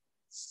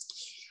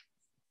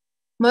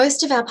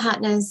 Most of our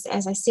partners,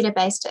 as I said, are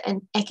based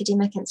in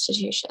academic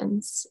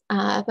institutions,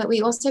 but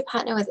we also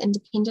partner with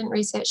independent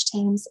research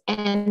teams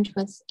and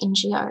with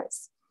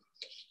NGOs.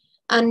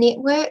 Our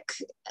network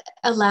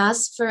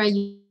allows for a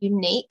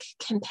unique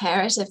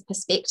comparative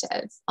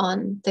perspective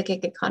on the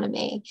gig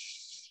economy,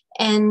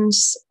 and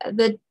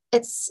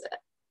it's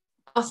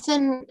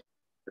often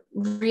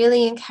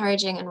really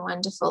encouraging and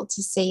wonderful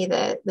to see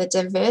the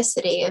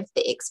diversity of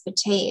the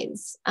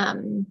expertise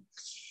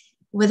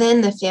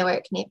within the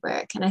Fairwork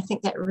network. And I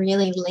think that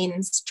really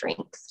lends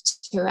strength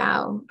to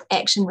our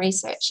action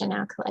research and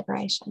our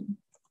collaboration.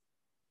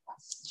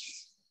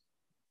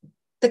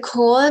 The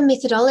core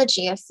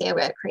methodology of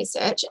Fairwork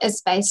research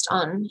is based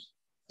on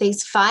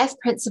these 5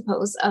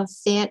 principles of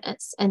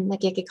fairness in the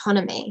gig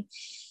economy.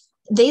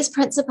 These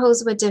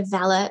principles were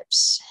developed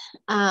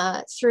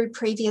through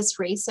previous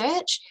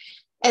research,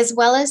 as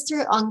well as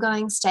through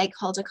ongoing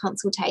stakeholder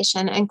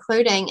consultation,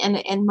 including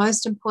and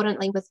most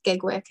importantly with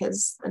gig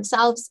workers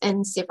themselves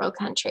in several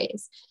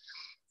countries.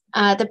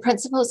 The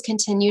principles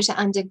continue to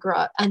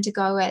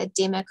undergo a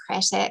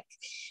democratic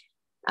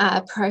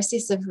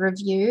process of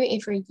review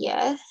every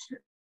year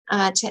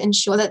to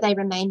ensure that they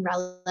remain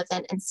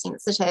relevant and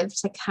sensitive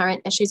to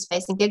current issues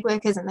facing gig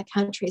workers in the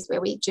countries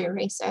where we do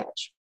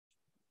research.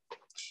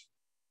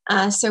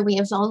 So we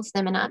evolve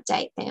them and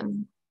update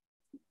them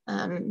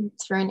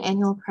through an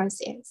annual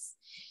process.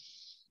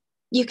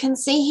 You can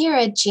see here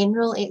a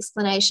general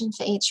explanation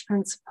for each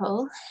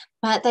principle,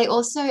 but they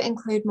also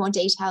include more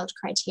detailed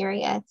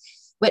criteria,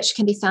 which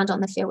can be found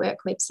on the Fairwork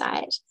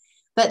website.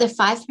 But the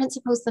 5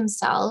 principles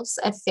themselves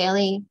are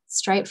fairly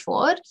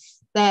straightforward.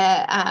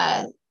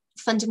 They're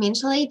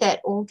fundamentally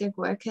that all gig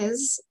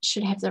workers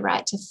should have the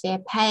right to fair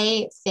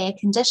pay, fair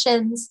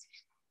conditions,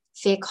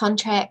 fair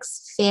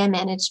contracts, fair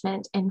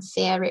management, and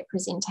fair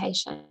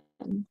representation.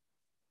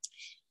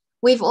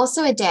 We've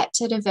also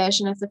adapted a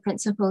version of the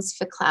principles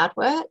for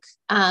Cloudwork,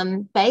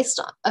 based,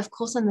 of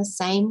course, on the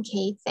same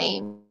key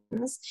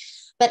themes,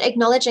 but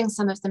acknowledging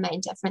some of the main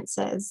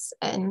differences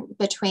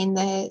between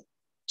the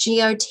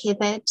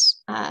geo-tethered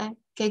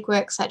gig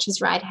work, such as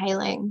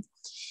ride-hailing,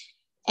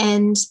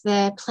 and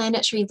the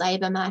planetary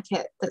labour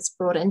market that's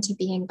brought into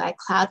being by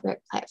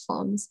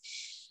Cloudwork-Platforms.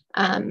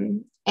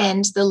 And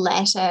the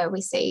latter,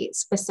 we see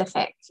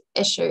specific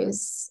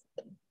issues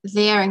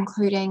there,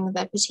 including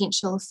the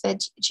potential for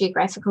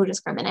geographical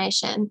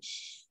discrimination,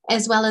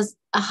 as well as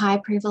a high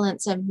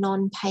prevalence of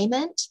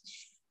non-payment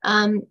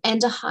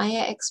and a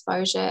higher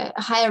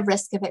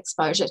risk of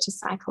exposure to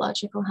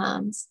psychological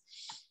harms.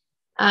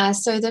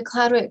 So the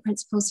Cloudwork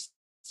principles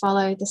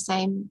follow the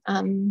same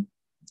 5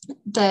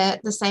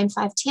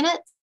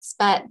 tenets,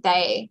 but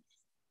they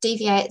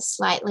deviate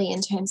slightly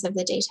in terms of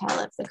the detail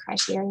of the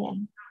criteria.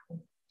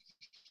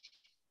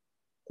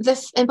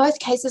 In both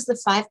cases, the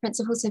 5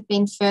 principles have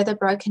been further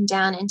broken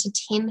down into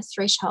 10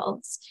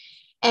 thresholds,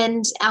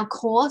 and our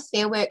core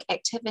Fairwork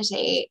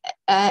activity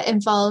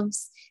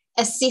involves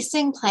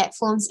assessing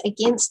platforms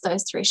against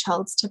those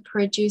thresholds to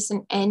produce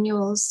an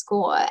annual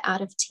score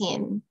out of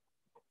 10.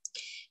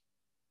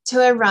 To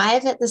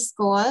arrive at the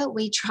score,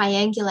 we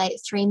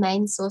triangulate 3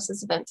 main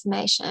sources of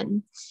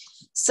information.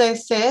 So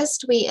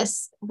first, we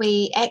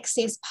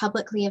access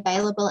publicly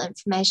available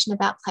information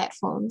about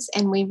platforms,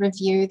 and we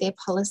review their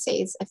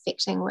policies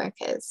affecting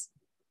workers.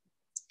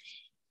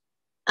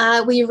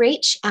 We then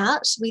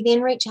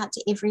reach out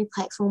to every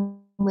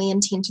platform we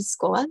intend to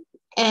score,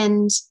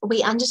 and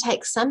we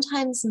undertake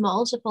sometimes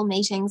multiple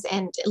meetings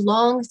and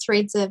long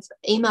threads of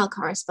email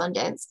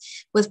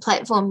correspondence with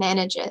platform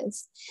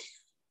managers.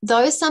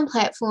 Though some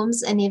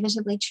platforms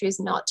inevitably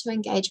choose not to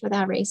engage with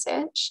our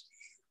research,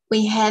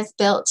 we have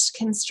built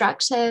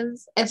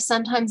constructive, if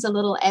sometimes a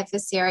little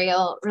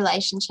adversarial,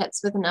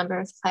 relationships with a number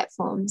of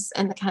platforms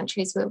in the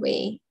countries where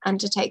we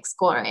undertake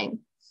scoring.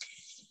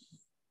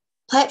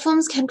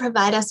 Platforms can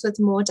provide us with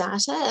more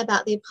data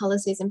about their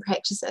policies and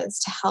practices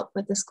to help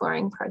with the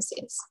scoring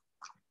process.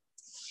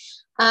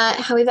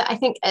 However, I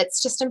think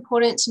it's just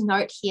important to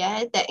note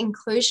here that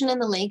inclusion in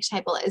the league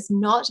table is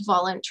not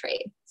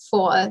voluntary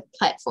for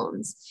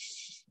platforms.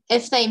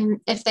 If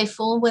they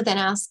fall within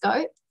our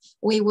scope,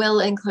 we will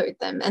include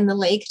them in the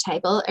league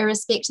table,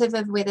 irrespective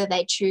of whether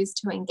they choose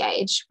to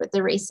engage with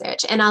the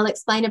research. And I'll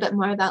explain a bit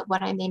more about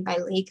what I mean by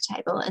league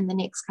table in the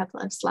next couple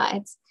of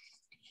slides.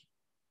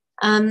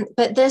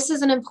 But this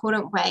is an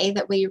important way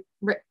that we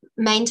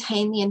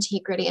maintain the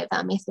integrity of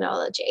our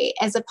methodology,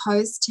 as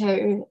opposed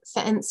to,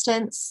 for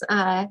instance,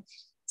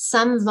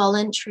 some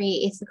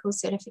voluntary ethical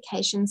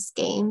certification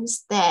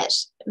schemes that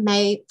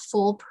may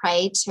fall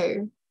prey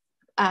to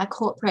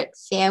corporate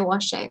fair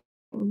washing.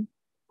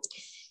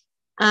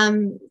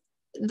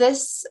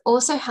 This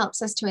also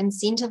helps us to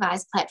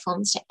incentivize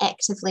platforms to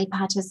actively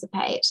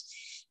participate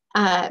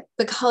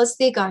because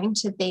they're going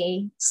to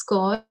be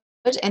scored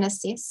and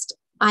assessed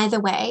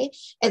either way.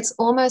 It's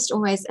almost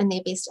always in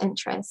their best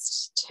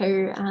interest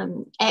to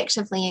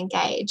actively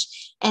engage,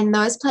 and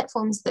those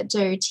platforms that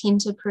do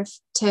tend to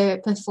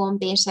perform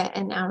better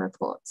in our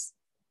reports.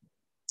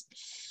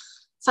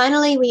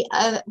 Finally,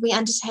 we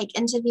undertake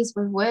interviews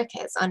with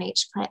workers on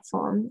each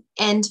platform,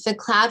 and for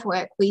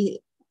Cloudwork, we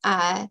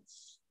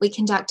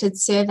conducted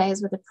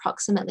surveys with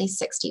approximately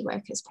 60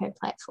 workers per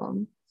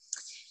platform.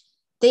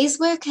 These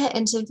worker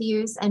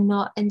interviews are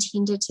not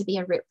intended to be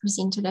a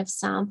representative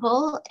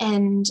sample,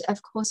 and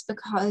of course,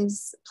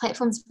 because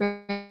platforms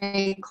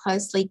very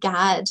closely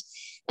guard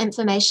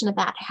information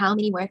about how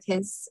many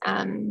workers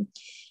are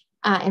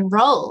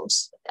enrolled,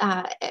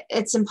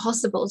 it's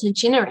impossible to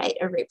generate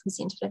a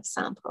representative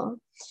sample.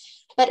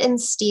 But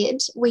instead,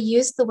 we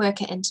use the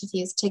worker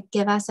interviews to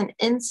give us an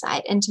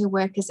insight into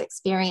workers'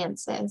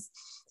 experiences,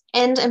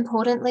 and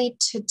importantly,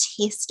 to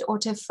test or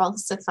to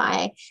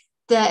falsify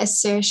the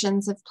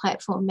assertions of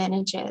platform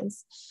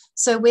managers.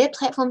 So where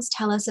platforms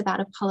tell us about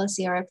a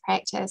policy or a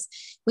practice,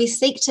 we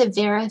seek to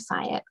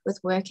verify it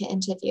with worker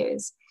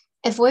interviews.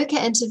 If worker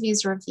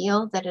interviews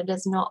reveal that it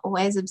is not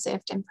always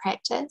observed in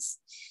practice,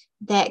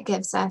 that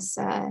gives us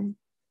a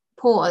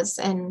pause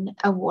in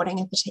awarding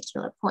a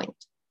particular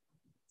point.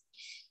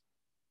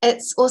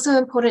 It's also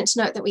important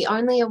to note that we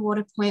only award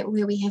a point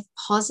where we have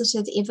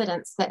positive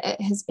evidence that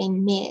it has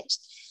been met.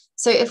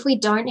 So if we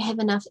don't have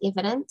enough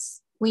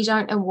evidence, we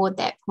don't award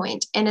that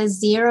point. And a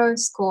 0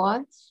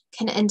 score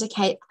can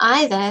indicate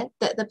either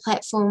that the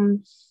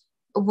platform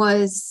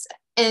was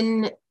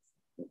in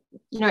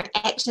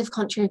active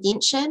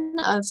contravention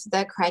of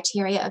the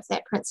criteria of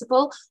that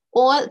principle,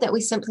 or that we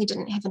simply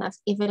didn't have enough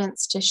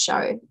evidence to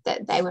show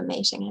that they were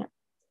meeting it.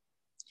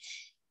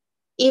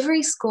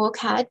 Every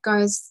scorecard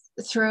goes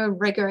through a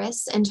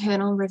rigorous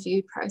internal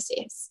review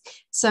process.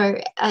 So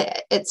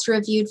it's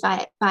reviewed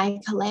by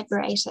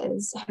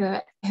collaborators who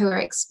are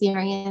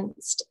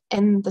experienced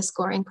in the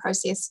scoring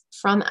process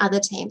from other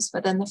teams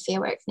within the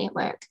Fairwork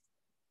network.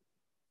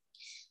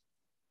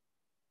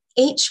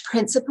 Each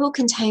principle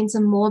contains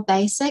a more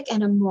basic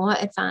and a more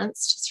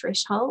advanced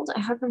threshold. I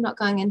hope I'm not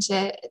going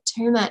into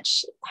too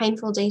much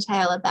painful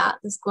detail about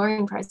the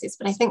scoring process,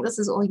 but I think this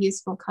is all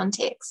useful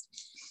context.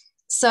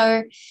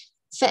 So,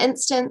 for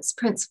instance,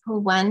 Principle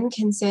 1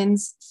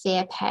 concerns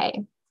fair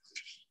pay.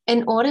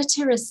 In order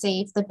to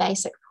receive the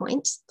basic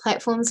point,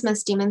 platforms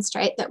must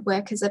demonstrate that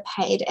workers are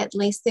paid at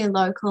least their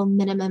local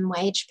minimum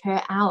wage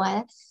per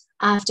hour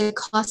after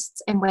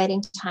costs and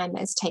waiting time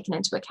is taken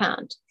into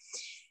account.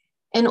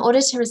 In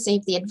order to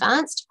receive the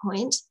advanced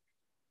point,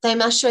 they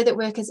must show that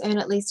workers earn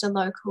at least a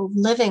local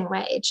living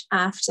wage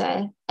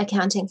after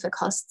accounting for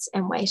costs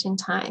and waiting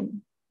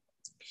time.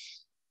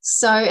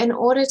 So in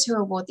order to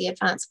award the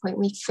advanced point,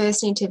 we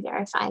first need to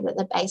verify that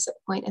the basic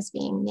point is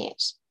being met.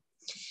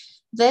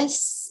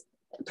 This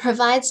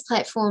provides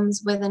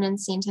platforms with an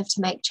incentive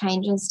to make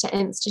changes to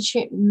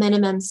institute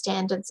minimum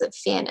standards of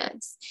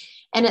fairness.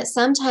 And it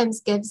sometimes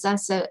gives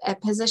us a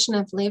position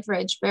of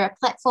leverage where a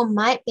platform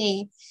might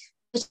be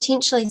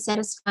potentially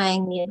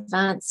satisfying the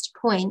advanced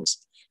point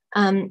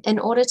in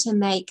order to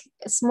make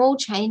small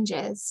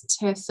changes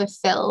to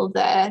fulfill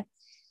the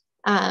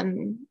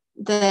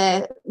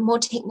more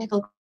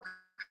technical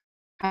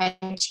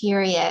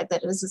criteria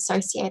that is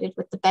associated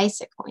with the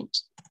basic point.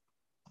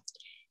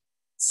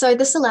 So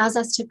this allows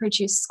us to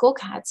produce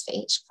scorecards for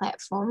each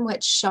platform,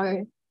 which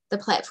show the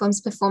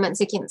platform's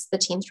performance against the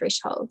 10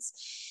 thresholds.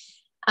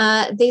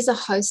 These are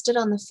hosted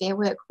on the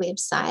Fairwork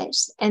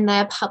website, and they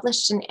are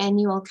published in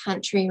annual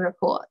country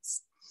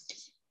reports.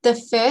 The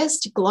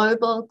first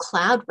global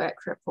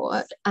Cloudwork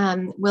report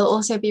will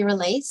also be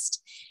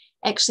released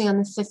actually on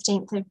the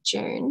 15th of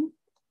June.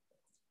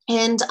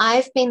 And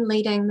I've been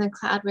leading the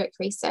Cloudwork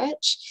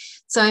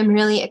research, so I'm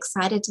really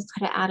excited to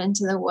put it out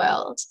into the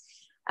world.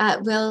 I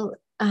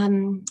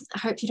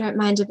hope you don't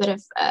mind a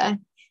bit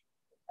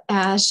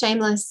of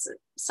shameless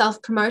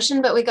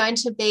self-promotion, but we're going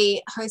to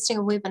be hosting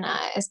a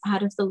webinar as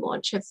part of the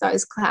launch of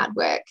those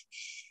Cloudwork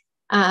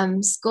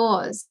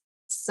scores.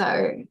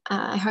 So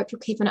I hope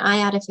you'll keep an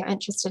eye out if you're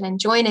interested in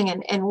joining,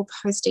 and we'll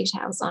post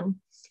details on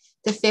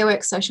the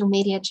Fairwork social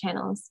media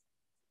channels.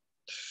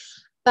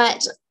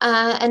 But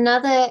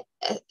another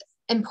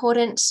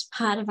important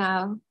part of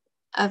our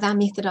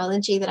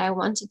methodology that I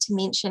wanted to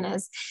mention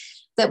is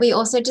that we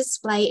also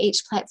display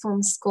each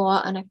platform's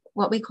score on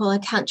what we call a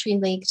country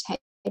league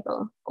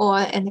table,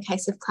 or in the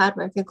case of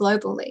Cloudwork, a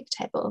global league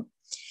table.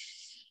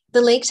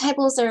 The league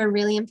tables are a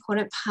really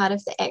important part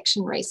of the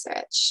action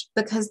research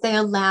because they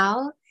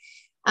allow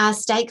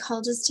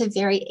stakeholders to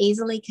very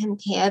easily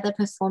compare the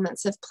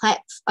performance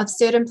of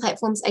certain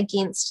platforms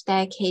against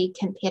their key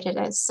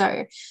competitors.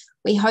 So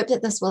we hope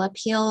that this will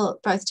appeal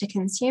both to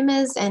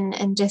consumers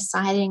in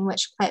deciding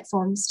which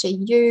platforms to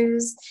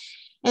use,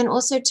 and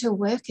also to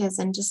workers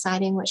in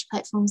deciding which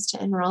platforms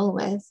to enroll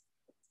with.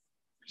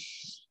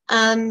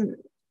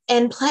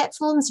 And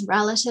platforms'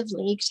 relative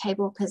league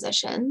table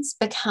positions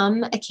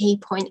become a key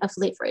point of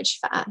leverage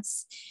for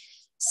us.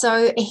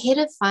 So ahead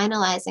of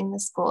finalising the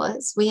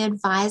scores, we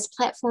advise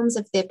platforms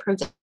of their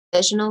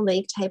provisional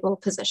league table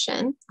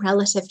position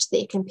relative to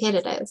their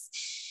competitors.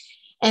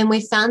 And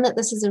we found that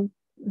this is a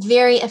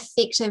very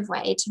effective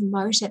way to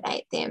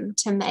motivate them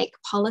to make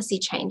policy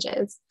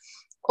changes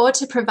or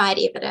to provide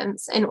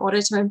evidence in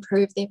order to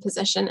improve their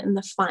position in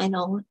the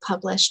final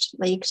published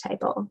league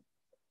table.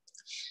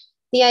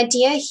 The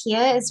idea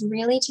here is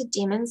really to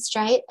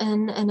demonstrate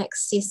in an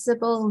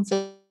accessible,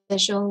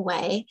 visual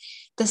way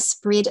the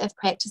spread of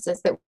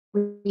practices that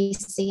we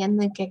see in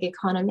the gig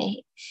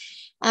economy.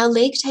 Our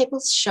league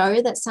tables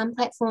show that some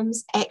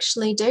platforms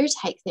actually do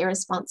take their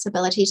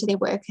responsibility to their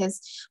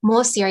workers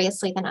more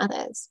seriously than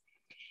others.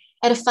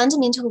 At a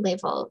fundamental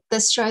level,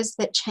 this shows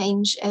that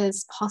change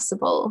is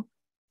possible.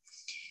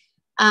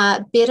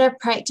 Better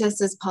practice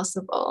is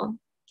possible.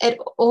 It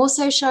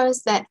also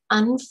shows that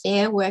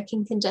unfair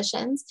working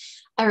conditions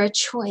are a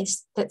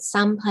choice that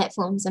some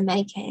platforms are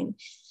making.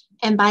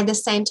 And by the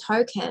same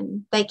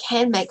token, they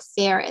can make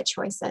fairer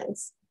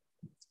choices.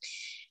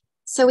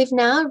 So we've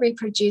now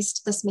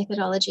reproduced this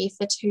methodology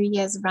for 2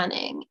 years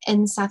running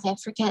in South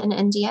Africa and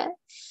India.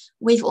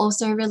 We've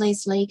also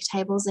released league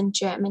tables in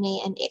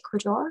Germany and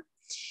Ecuador.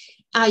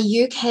 Our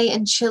UK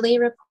and Chile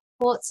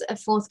reports are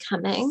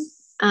forthcoming.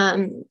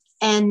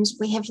 And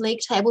we have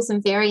league tables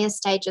in various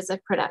stages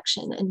of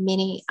production in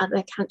many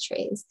other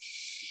countries.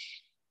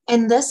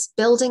 And this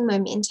building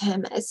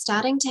momentum is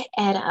starting to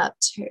add up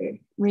to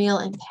real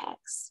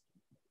impacts.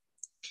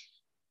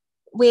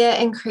 We're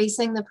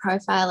increasing the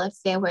profile of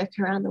fair work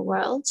around the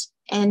world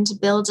and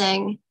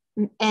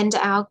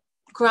our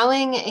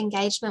growing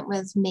engagement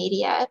with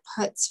media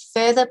puts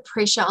further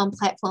pressure on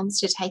platforms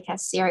to take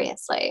us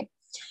seriously.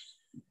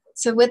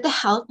 So with the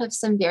help of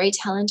some very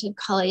talented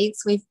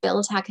colleagues, we've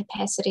built our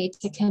capacity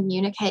to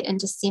communicate and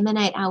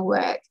disseminate our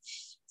work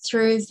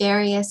through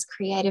various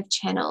creative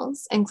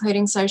channels,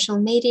 including social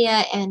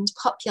media and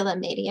popular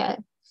media.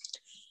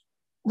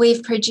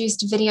 We've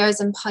produced videos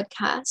and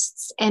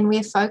podcasts, and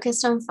we're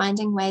focused on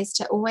finding ways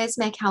to always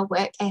make our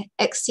work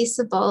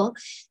accessible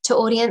to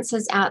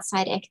audiences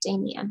outside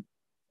academia.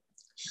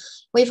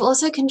 We've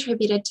also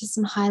contributed to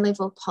some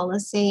high-level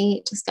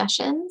policy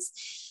discussions.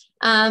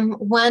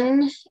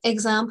 One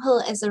example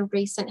is a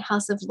recent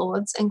House of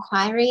Lords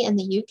inquiry in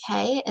the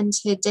UK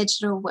into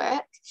digital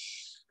work,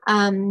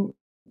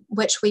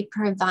 which we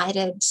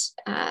provided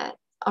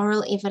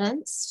oral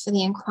evidence for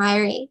the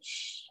inquiry.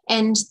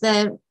 And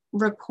the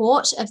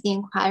report of the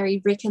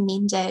inquiry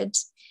recommended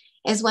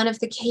as one of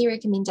the key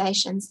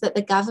recommendations that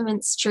the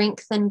government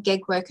strengthen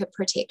gig worker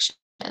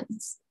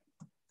protections.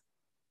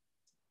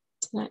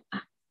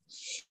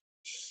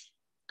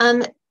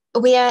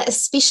 We are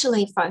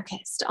especially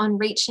focused on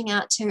reaching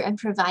out to and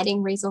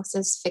providing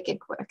resources for gig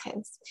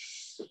workers.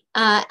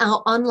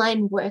 Our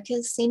online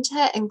workers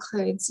centre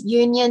includes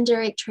union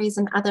directories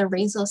and other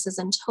resources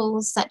and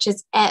tools such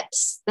as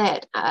apps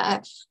that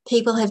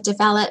people have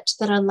developed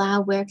that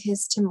allow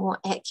workers to more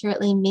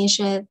accurately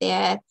measure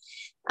their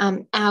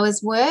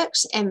hours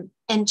worked and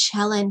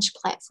challenge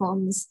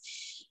platforms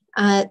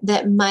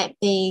that might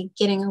be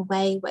getting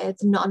away with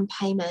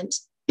non-payment.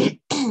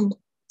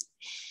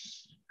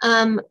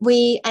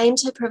 We aim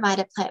to provide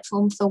a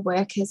platform for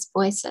workers'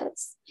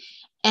 voices,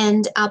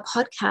 and our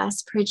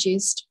podcasts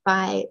produced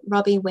by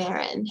Robbie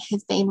Warren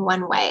have been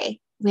one way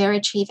we're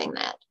achieving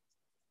that.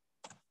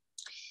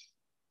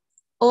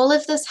 All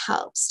of this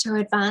helps to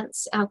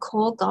advance our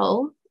core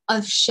goal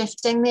of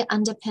shifting the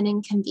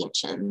underpinning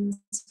conventions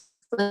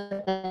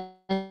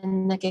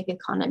within the gig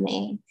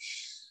economy.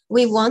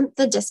 We want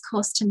the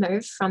discourse to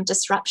move from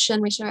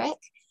disruption rhetoric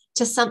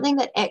to something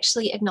that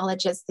actually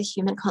acknowledges the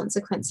human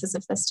consequences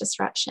of this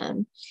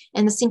disruption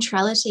and the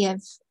centrality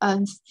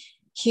of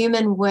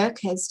human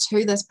workers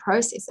to this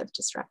process of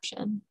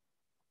disruption.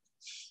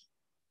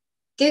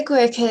 Gig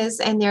workers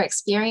and their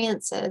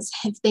experiences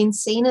have been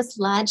seen as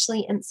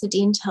largely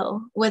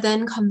incidental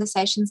within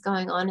conversations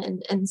going on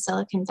in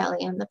Silicon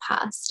Valley in the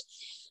past.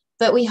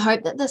 But we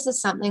hope that this is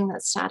something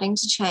that's starting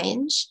to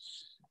change,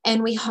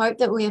 and we hope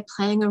that we are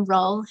playing a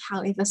role,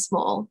 however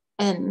small,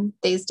 in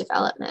these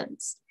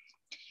developments.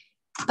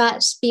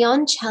 But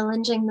beyond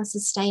challenging the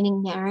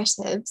sustaining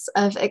narratives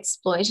of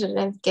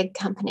exploitative gig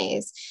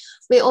companies,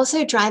 we're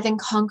also driving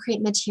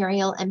concrete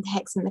material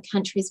impacts in the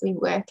countries we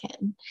work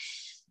in.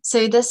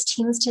 So this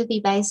tends to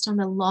be based on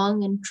a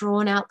long and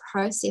drawn out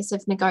process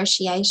of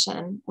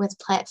negotiation with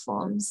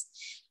platforms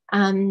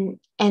and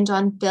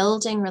on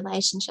building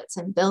relationships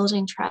and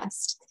building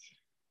trust.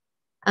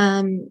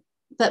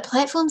 But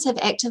platforms have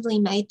actively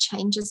made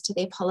changes to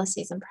their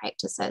policies and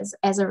practices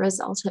as a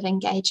result of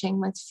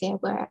engaging with Fair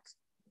Work.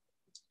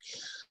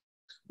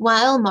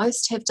 While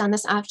most have done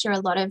this after a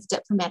lot of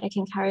diplomatic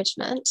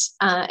encouragement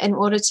in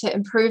order to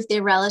improve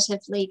their relative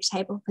league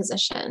table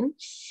position,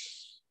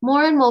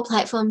 more and more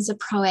platforms are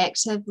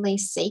proactively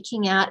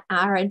seeking out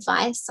our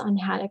advice on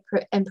how to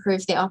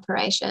improve their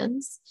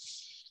operations.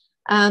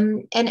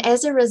 And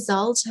as a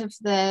result of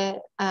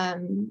the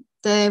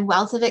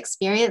wealth of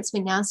experience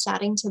we're now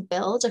starting to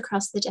build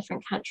across the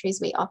different countries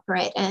we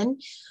operate in,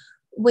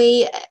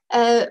 we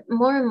are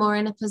more and more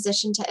in a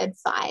position to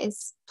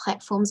advise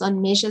platforms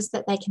on measures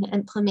that they can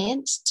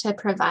implement to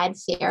provide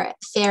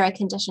fairer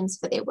conditions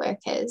for their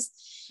workers.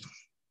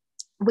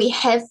 We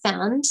have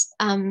found,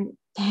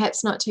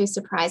 perhaps not too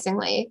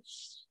surprisingly,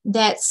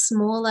 that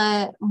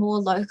smaller, more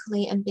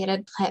locally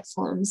embedded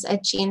platforms are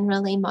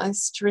generally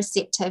most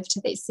receptive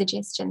to these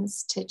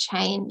suggestions to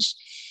change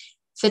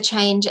for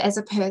change as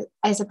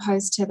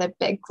opposed to the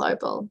big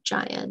global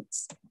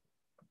giants.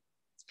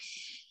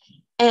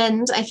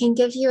 And I can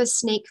give you a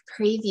sneak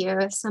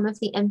preview of some of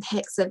the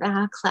impacts of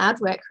our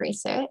Cloudwork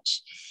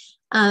research.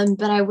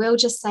 But I will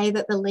just say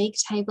that the league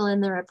table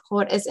in the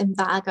report is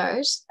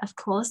embargoed, of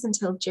course,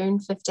 until June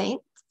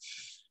 15th.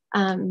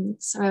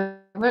 So I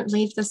won't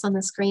leave this on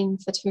the screen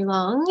for too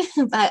long,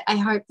 but I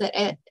hope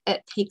that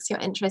it piques your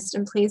interest,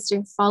 and please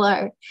do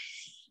follow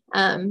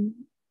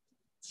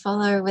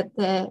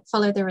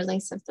the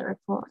release of the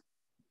report.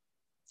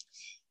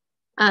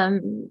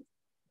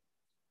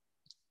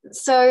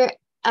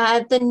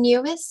 The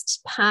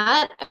newest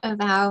part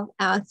of our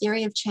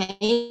theory of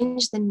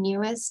change, the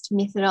newest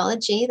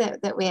methodology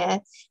that we're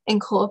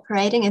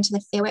incorporating into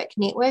the Fairwork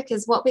network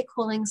is what we're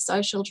calling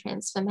social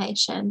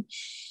transformation.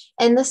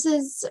 And this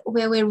is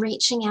where we're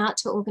reaching out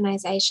to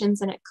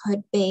organizations, and it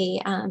could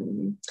be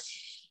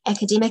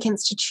academic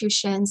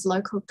institutions,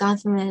 local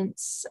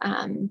governments,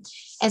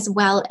 as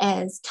well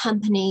as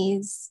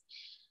companies,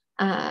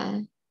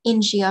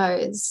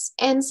 NGOs,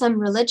 and some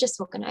religious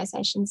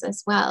organizations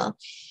as well.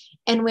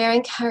 And we're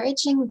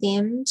encouraging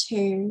them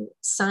to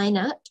sign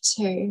up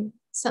to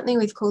something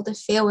we've called the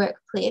Fairwork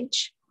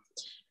Pledge,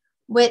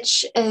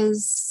 which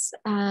is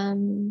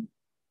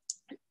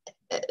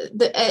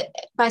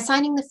by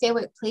signing the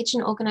Fairwork Pledge,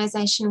 an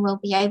organization will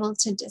be able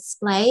to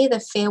display the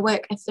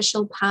Fairwork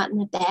official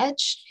partner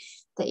badge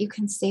that you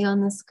can see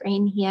on the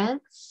screen here,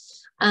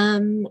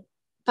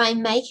 by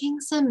making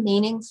some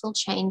meaningful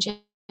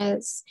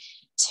changes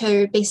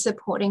to be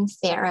supporting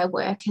fairer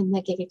work in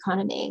the gig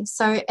economy.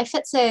 So if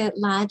it's a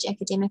large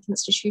academic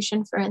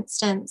institution, for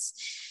instance,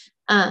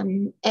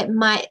 that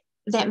might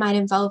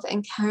involve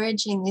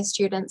encouraging their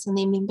students and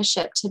their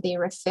membership to be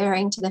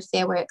referring to the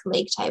Fairwork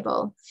League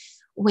table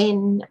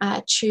when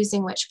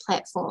choosing which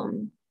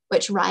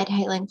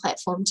ride-hailing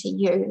platform to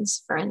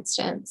use, for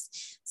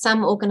instance.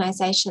 Some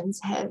organizations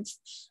have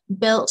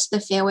built the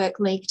Fairwork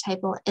League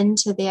table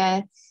into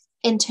their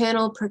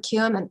internal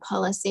procurement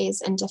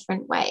policies in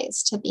different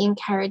ways to be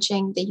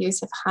encouraging the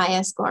use of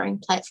higher scoring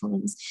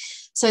platforms.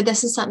 So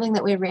this is something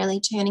that we're really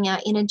turning our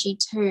energy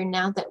to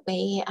now that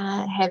we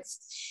have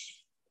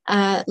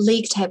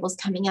league tables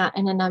coming out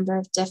in a number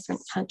of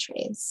different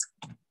countries.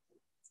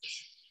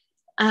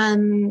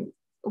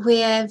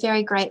 We're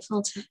very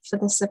grateful for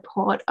the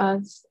support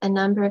of a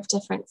number of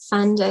different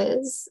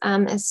funders,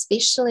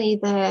 especially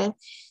the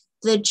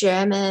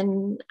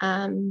German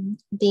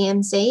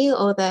BMZ,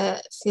 or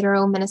the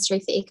Federal Ministry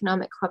for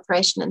Economic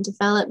Cooperation and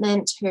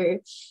Development,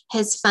 who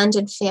has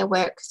funded Fair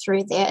Work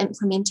through their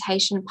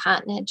implementation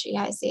partner,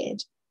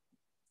 GIZ.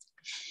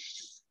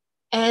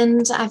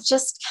 And I've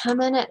just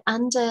come in at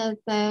under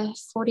the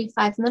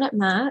 45-minute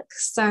mark.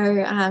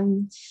 So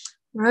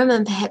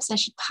Roman, perhaps I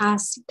should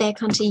pass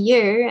back onto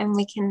you and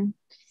we can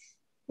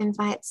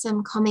invite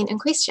some comment and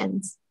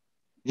questions.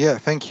 Yeah,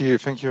 thank you.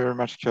 Thank you very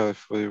much, Kelle,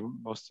 for the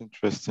most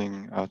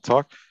interesting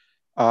talk.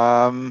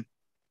 So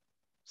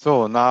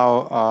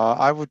now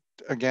I would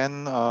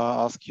again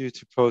ask you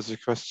to pose your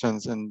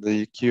questions in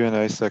the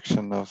Q&A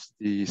section of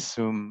the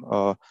Zoom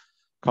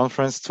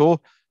conference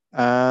tool.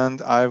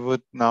 And I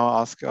would now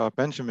ask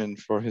Benjamin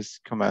for his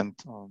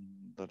comment on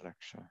the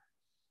lecture.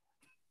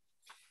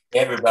 Hey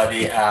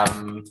everybody,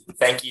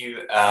 thank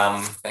you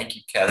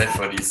Kelle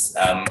for this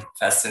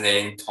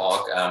fascinating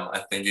talk.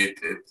 I think it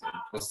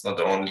was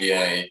not only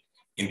an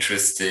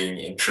interesting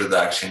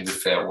introduction to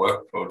Fair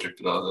Work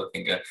project, but also I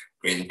think a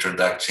great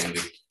introduction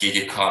to gig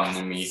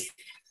economy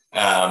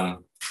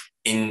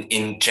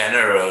in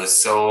general.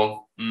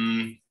 So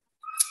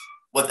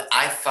what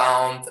I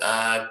found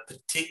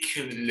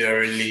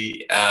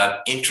particularly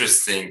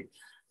interesting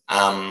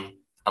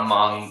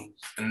among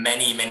the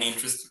many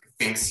interesting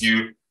things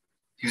you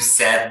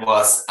said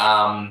was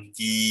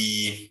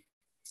the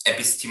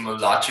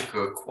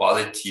epistemological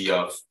quality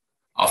of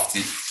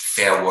the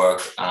Fair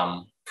Work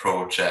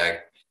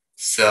project.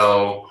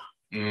 So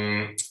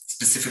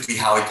specifically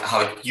how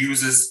it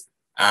uses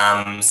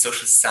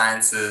social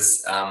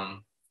sciences to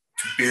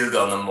build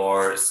on a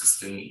more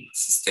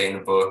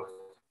sustainable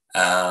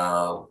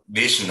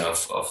vision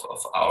of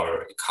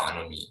our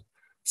economy.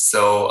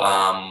 So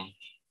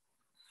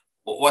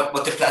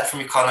what the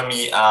platform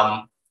economy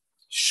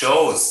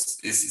shows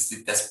is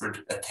the desperate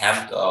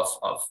attempt of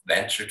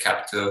venture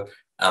capital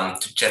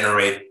to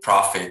generate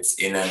profits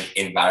in an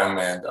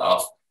environment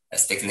of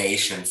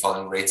stagnation,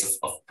 falling rates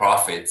of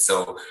profit.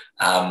 So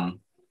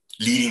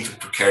leading to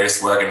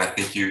precarious work. And I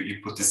think you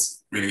put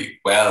this really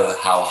well,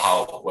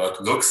 how work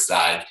looks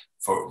like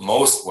for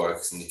most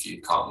works in the gig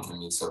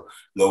economy. So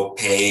low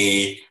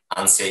pay,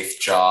 unsafe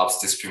jobs,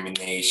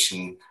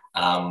 discrimination,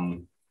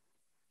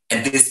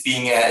 and this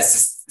being a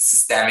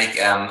systemic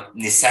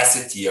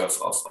necessity of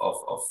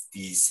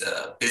these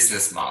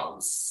business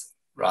models,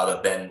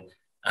 rather than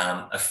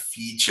a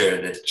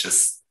feature that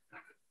just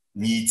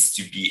needs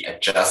to be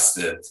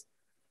adjusted.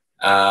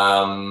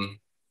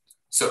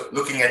 So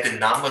looking at the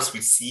numbers,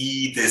 we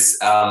see this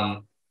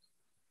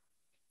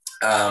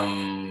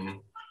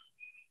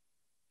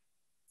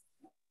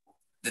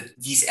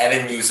these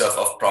avenues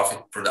of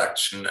profit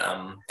production,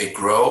 they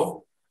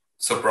grow.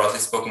 So broadly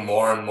spoken,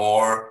 more and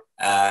more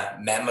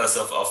members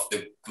of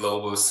the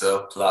global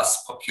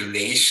surplus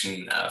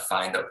population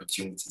find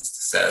opportunities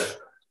to sell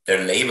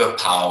their labor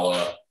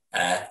power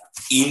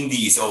in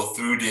these or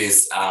through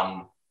this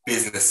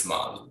business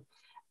model.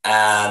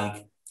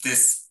 And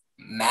this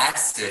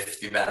massive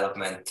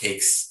development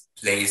takes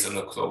place on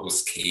a global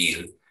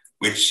scale,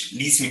 which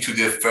leads me to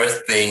the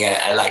first thing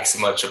I like so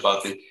much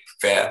about the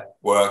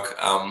Fairwork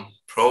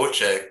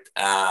project,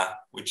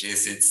 which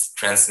is its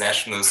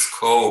transnational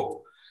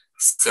scope.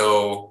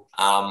 So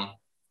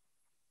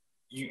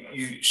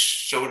you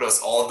showed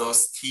us all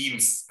those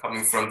teams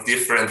coming from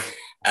different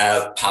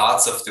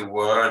parts of the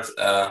world,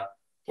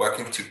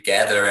 working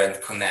together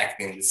and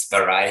connecting this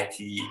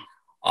variety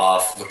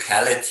of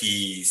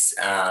localities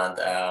and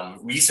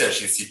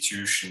research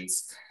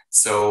institutions.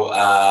 So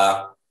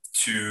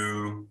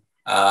to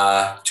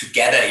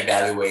together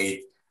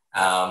evaluate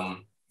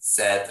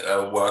said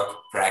work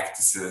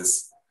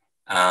practices,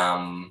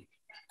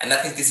 and I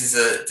think this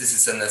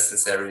is a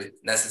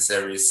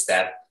necessary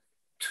step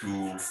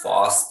to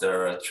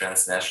foster a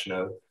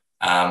transnational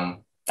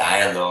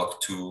dialogue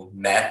to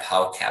map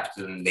how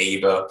capital and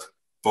labor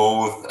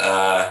both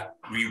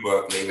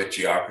rework labor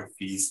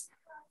geographies,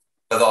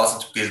 but also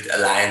to build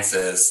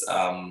alliances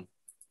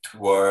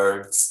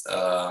towards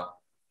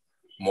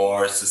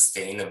more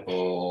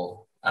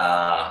sustainable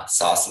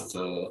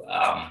societal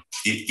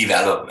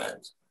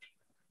development.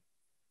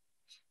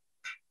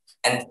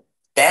 And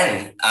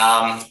then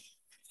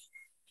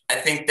I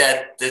think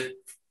that the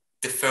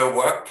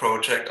Fairwork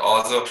project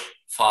also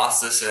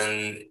fosters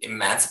an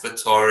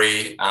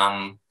emancipatory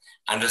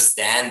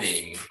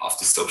understanding of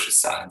the social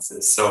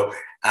sciences. So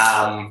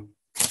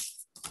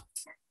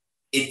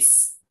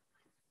it's,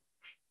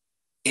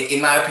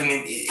 in my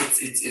opinion,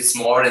 it's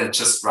more than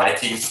just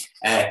writing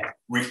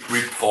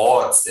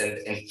reports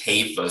and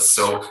papers.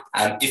 So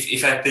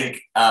if I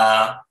think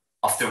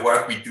of the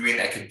work we do in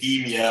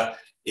academia,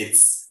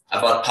 it's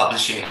about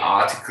publishing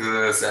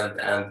articles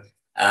and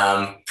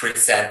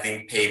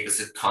presenting papers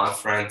at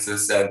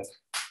conferences, and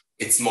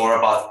it's more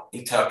about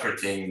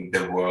interpreting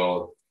the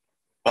world.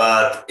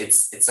 But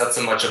it's not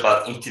so much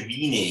about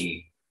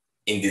intervening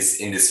in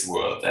this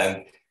world.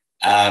 And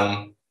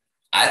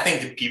I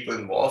think the people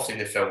involved in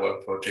the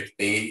Fairwork project,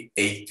 they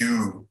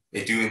do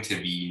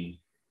intervene,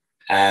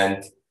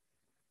 and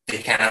they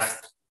kind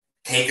of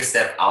take a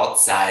step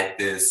outside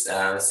this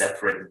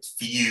separated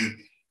field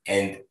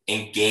and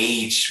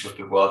engage with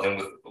the world and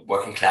with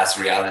working class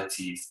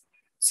realities.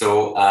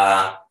 So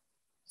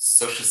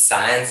social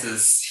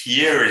sciences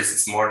here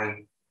is more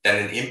than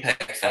an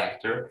impact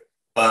factor,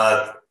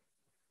 but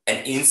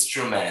an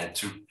instrument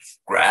to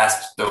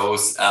grasp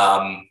those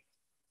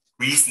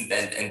recent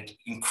and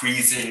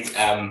increasing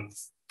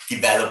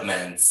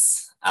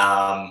developments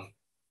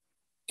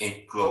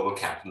in global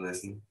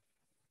capitalism.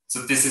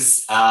 So this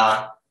is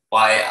why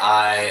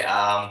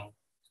I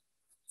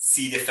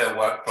see the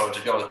Fairwork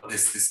project, or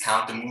this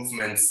counter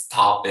movements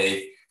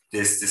topic,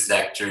 this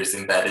lecture is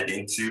embedded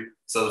into.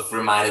 So it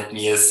reminded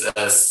me as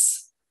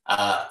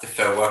the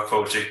Fairwork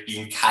project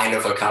being kind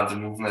of a counter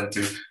movement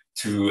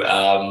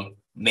to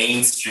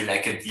mainstream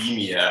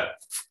academia.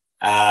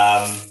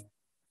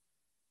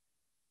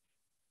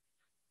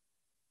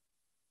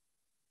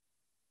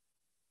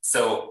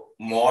 So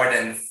more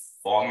than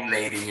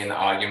formulating an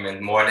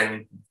argument, more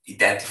than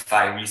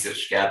identifying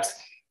research gaps,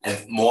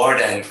 and more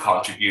than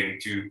contributing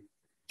to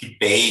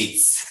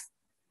debates,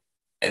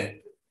 and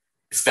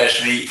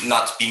especially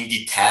not being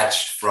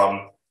detached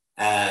from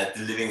the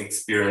living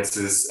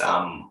experiences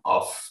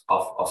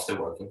of the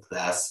working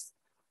class.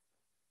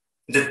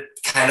 That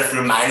kind of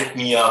reminded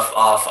me of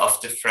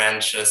the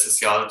French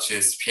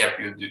sociologist Pierre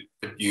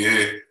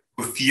Bourdieu,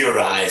 who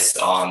theorized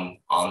on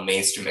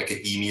mainstream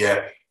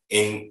academia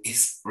in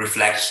his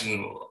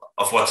reflection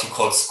of what he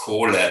called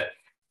Schole,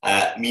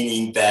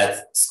 meaning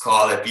that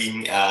Schole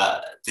being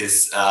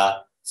this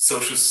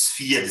social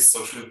sphere, this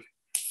social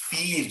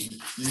field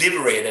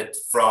liberated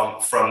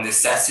from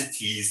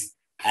necessities,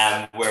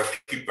 where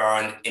people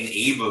are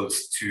enabled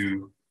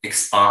to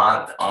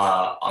expand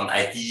on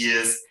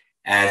ideas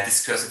and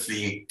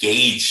discursively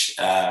engage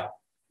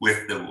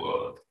with the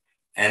world.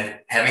 And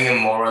having a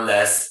more or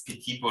less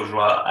petit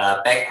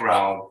bourgeois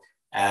background,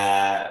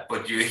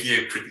 but you're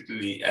here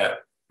critically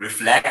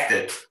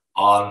reflected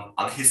on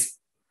his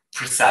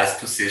precise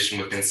position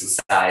within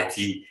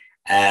society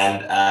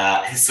and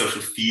his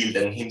social field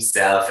and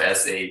himself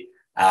as a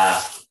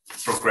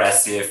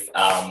progressive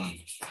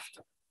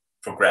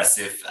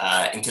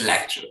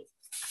intellectual.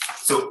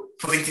 So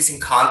putting this in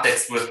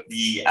context with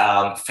the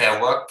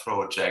Fairwork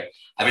project,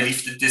 I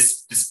believe that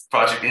this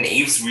project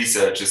enables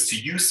researchers to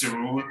use the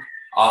rule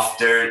of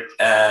the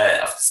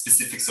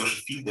specific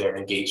social field they're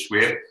engaged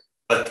with,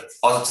 but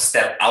also to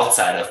step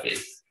outside of it,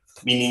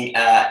 meaning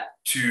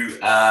to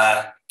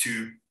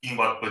be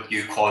what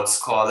you call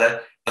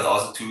scholar, but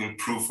also to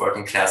improve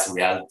working class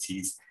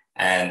realities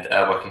and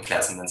working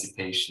class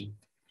emancipation.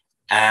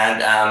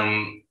 And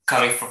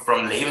coming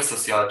from labor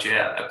sociology,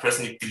 I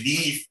personally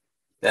believe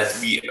that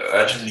we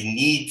urgently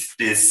need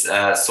this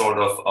sort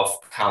of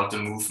counter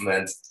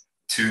movement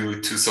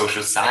to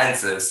social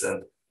sciences.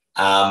 And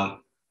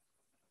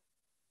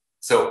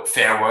so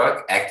Fair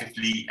Work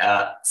actively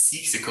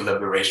seeks a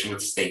collaboration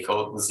with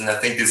stakeholders. And I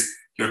think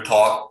your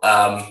talk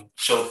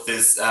showed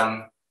this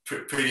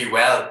pretty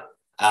well,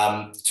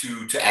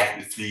 to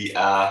actively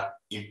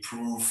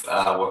improve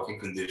working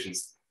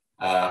conditions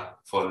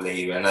for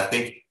labor. And I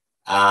think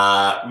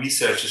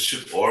researchers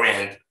should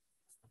orient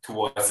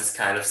towards this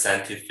kind of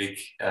scientific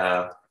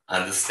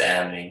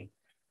understanding.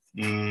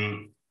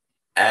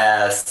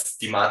 As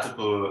the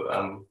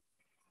multiple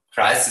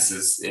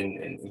crises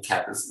in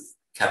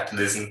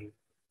capitalism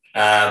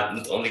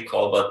not only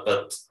call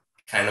but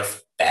kind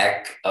of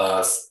back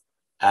us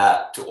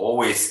to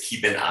always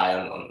keep an eye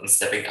on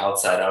stepping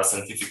outside our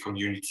scientific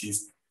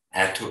communities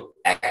and to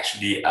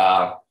actually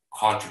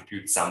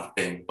contribute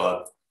something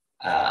but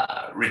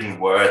written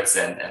words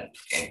and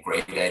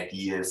great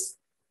ideas.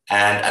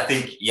 And I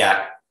think,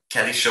 yeah,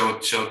 Kelle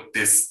showed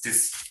this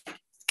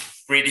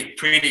pretty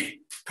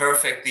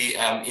perfectly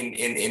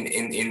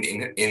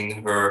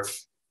in her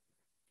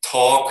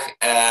talk,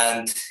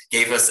 and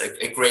gave us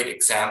a great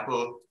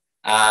example,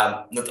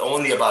 not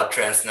only about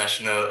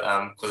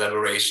transnational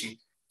collaboration,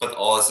 but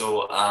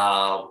also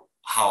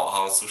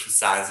how social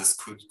sciences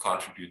could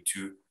contribute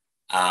to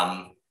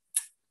a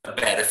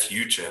better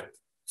future.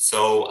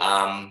 So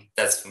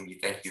that's for me.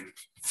 Thank you.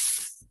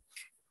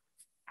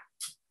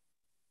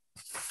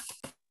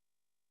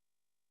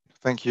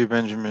 Thank you,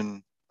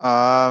 Benjamin.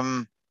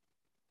 Kelle,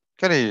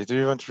 do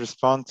you want to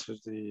respond to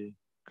the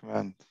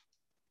comment?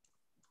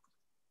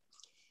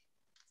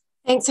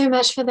 Thanks so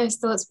much for those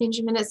thoughts,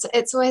 Benjamin.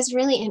 It's always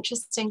really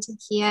interesting to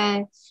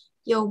hear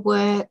your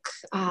work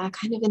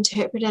kind of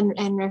interpreted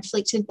and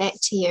reflected back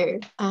to you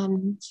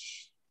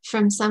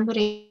from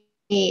somebody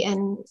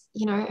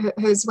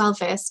who's well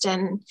versed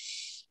in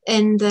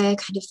the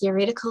kind of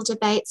theoretical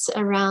debates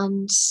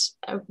around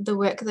the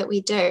work that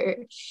we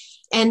do.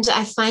 And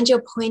I find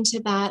your point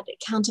about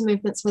counter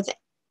movements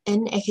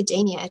within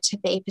academia to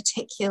be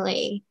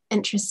particularly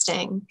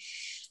interesting.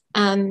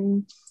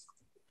 I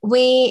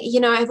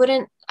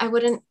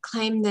wouldn't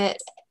claim that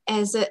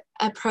as a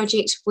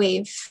project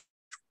we've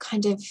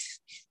kind of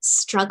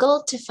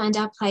struggled to find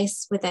our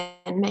place within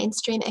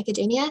mainstream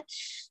academia,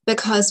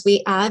 because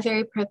we are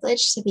very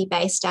privileged to be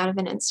based out of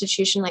an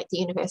institution like the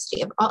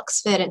University of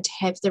Oxford and to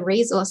have the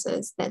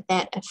resources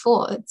that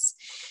affords.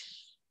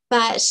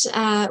 But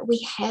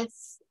we have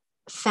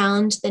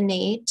found the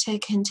need to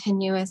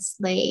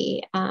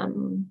continuously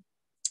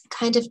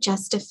kind of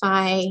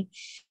justify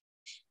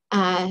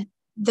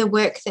the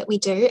work that we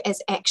do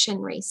as action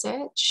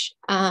research.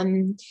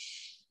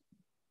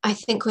 I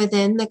think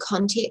within the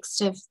context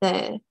of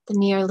the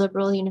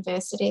neoliberal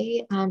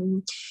university,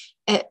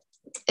 it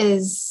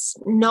is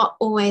not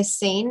always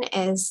seen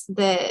as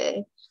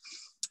the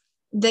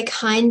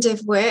kind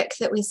of work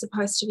that we're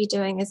supposed to be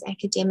doing as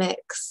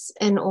academics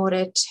in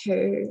order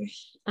to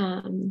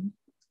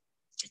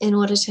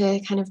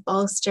kind of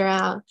bolster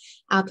our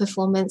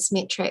performance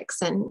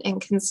metrics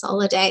and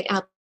consolidate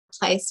our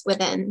place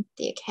within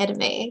the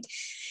academy.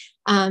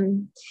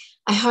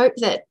 I hope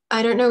that,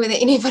 I don't know whether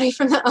anybody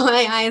from the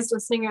OAI is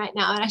listening right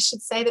now, and I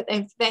should say that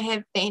they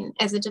have been,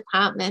 as a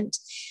department,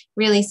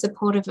 really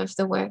supportive of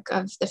the work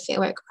of the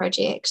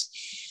Fairwork-Projekt.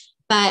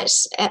 But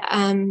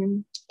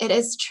it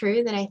is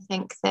true that I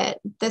think that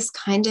this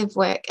kind of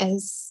work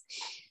is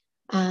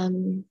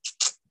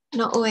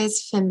not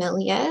always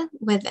familiar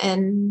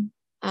within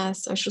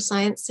social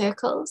science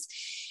circles.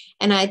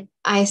 And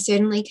I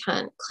certainly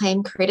can't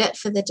claim credit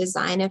for the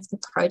design of the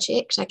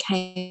project. I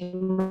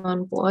came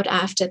on board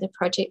after the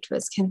project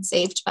was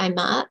conceived by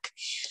Mark,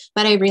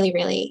 but I really,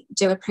 really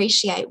do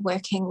appreciate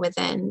working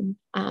within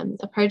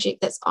a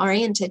project that's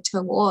oriented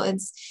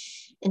towards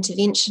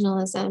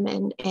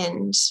interventionalism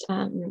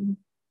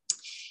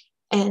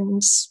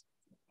and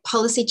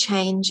policy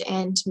change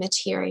and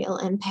material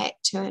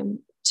impact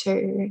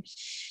to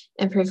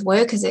improve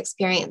workers'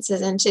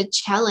 experiences and to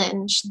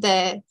challenge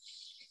the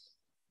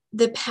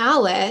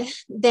power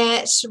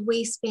that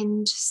we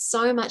spend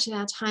so much of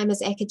our time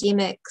as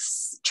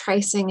academics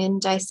tracing and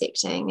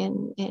dissecting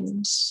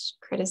and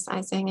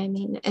criticizing. I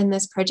mean, in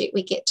this project,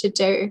 we get to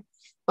do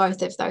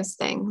both of those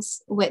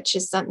things, which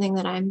is something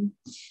that I'm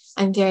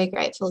very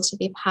grateful to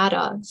be part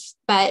of.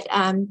 But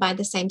by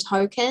the same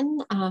token,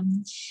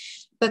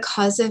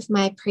 because of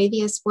my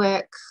previous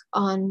work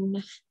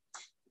on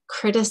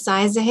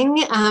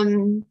criticizing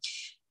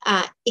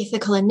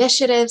ethical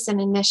initiatives and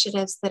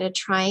initiatives that are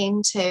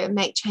trying to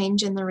make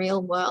change in the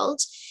real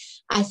world,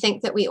 I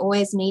think that we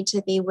always need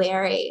to be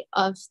wary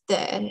of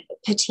the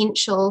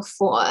potential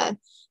for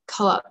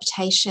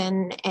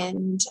co-optation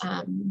and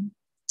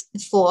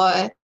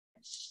for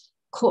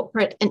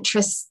corporate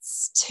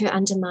interests to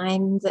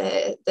undermine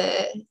the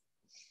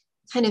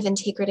kind of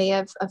integrity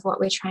of what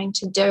we're trying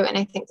to do. And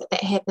I think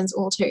that happens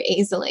all too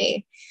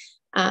easily,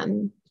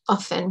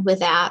 often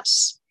without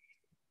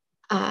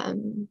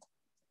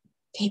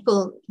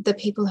the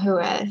people who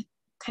are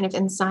kind of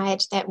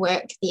inside that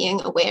work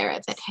being aware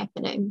of it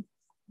happening.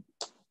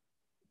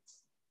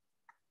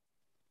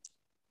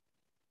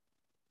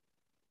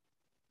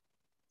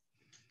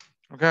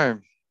 Okay.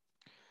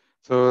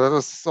 So that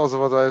was also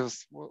what I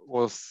was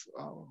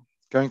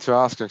going to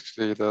ask,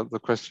 actually. The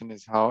question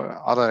is how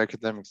other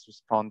academics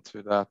respond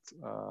to that,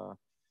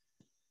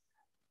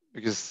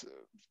 because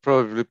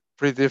probably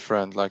pretty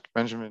different. Like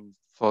Benjamin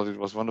thought it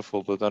was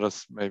wonderful, but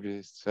others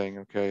maybe saying,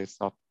 okay, it's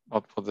not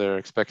what they're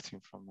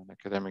expecting from an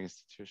academic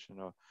institution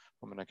or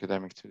from an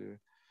academic to do.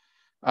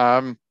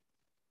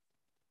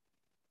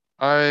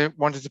 I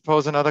wanted to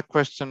pose another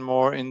question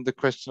more in the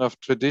question of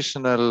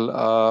traditional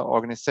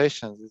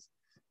organizations.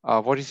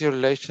 What is your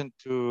relation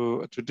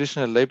to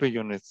traditional labor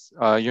unions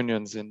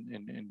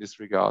in this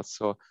regard?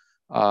 So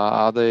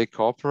are they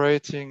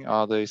cooperating?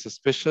 Are they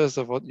suspicious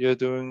of what you're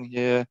doing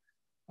here?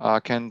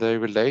 Can they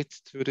relate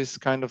to this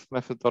kind of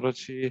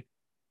methodology?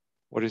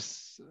 What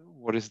is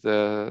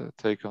the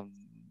take on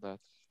that?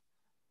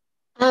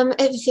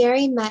 It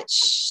very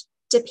much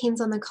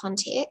depends on the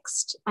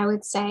context, I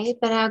would say,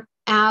 but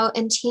our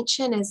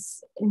intention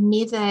is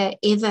never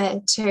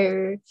ever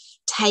to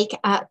take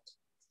up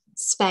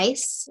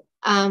space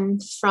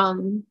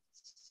from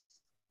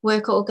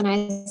worker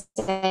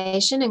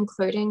organization,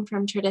 including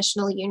from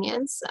traditional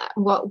unions.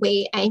 What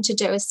we aim to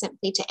do is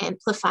simply to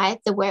amplify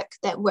the work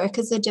that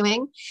workers are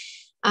doing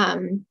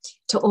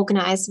to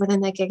organize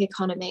within the gig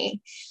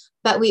economy.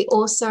 But we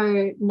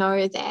also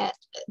know that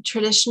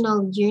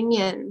traditional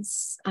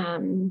unions,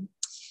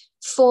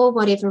 for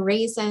whatever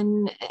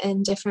reason,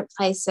 in different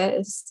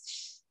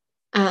places,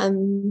 are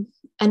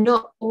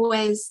not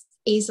always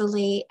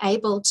easily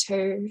able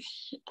to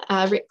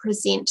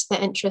represent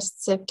the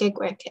interests of gig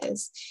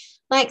workers.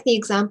 Like the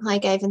example I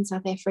gave in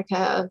South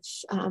Africa of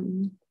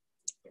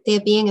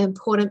there being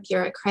important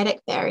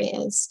bureaucratic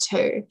barriers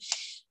to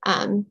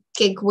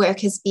gig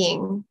workers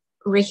being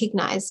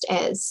recognised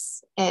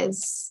as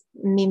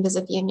members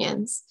of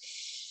unions.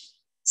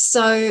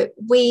 So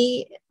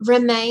we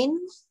remain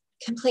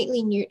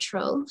completely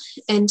neutral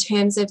in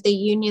terms of the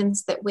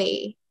unions that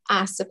we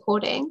are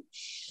supporting,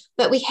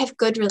 but we have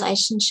good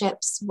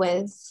relationships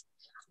with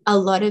a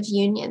lot of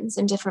unions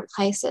in different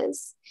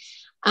places.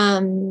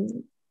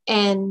 And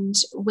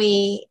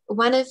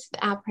one of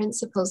our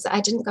principles that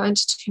I didn't go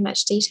into too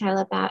much detail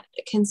about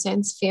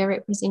concerns fair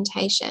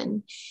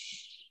representation.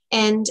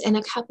 And in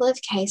a couple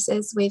of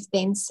cases, we've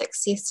been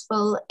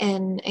successful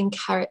in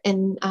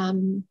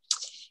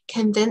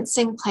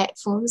convincing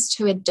platforms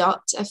to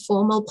adopt a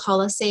formal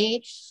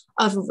policy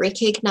of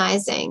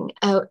recognising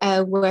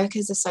a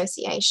workers'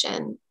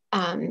 association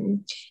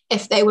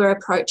if they were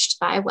approached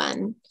by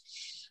one.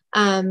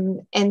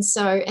 And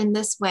so in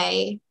this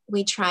way,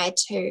 we try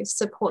to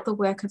support the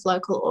work of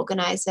local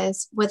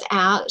organisers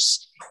without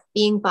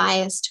being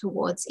biased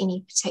towards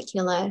any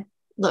particular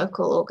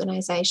local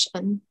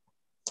organisation.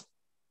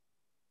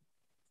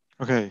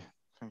 Okay,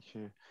 thank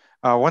you.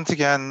 Once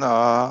again,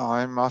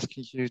 I'm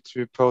asking you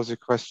to pose your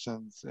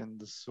questions in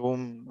the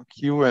Zoom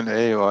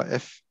Q&A or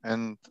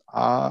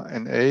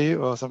F&R&A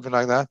or something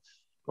like that,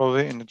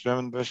 probably in the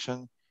German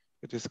version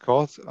it is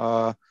called.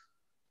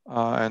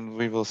 And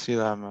we will see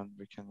them and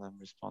we can then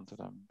respond to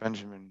them.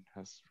 Benjamin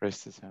has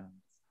raised his hand.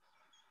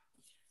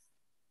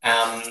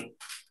 I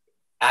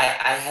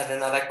had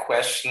another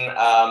question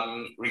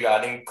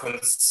regarding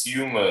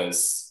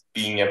consumers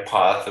being a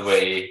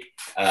pathway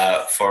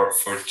for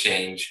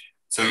change.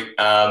 So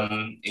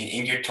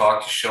in your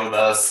talk, you showed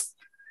us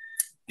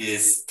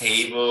this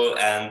table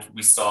and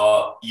we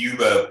saw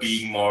Uber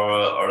being more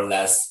or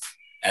less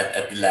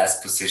at the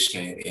last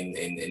position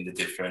in the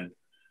different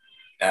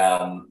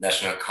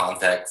national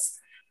contexts.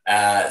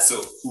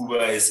 So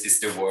Uber is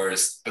the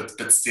worst, but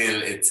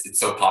still it's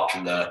so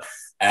popular.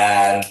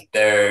 And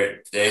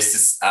there's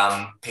this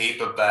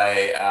paper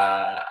by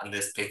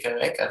Anders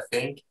Pekarek, I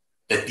think,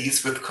 that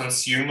deals with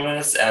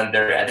consumers and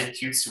their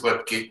attitudes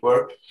toward gig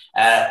work.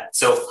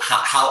 So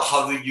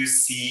how do you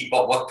see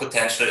what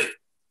potential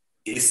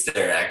is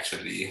there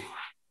actually,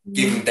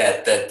 given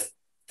that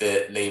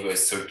the labor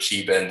is so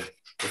cheap and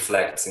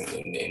reflects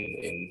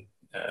in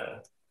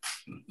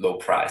low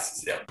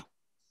prices? Yeah.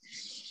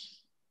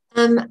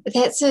 I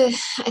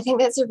think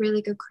that's a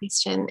really good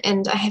question,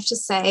 and I have to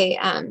say,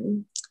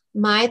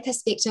 my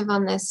perspective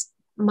on this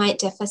might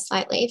differ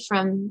slightly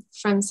from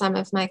some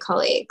of my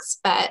colleagues,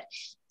 but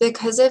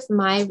because of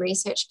my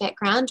research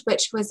background,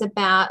 which was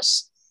about,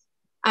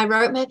 I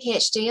wrote my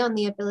PhD on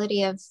the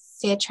ability of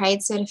fair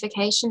trade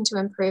certification to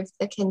improve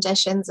the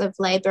conditions of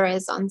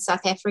labourers on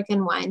South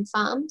African wine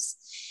farms.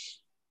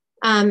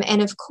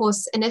 And of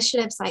course,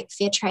 initiatives like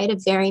fair trade are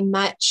very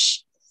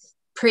much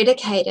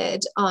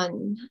predicated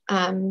on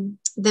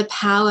the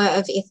power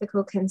of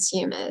ethical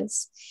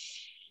consumers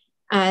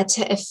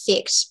to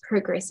effect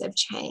progressive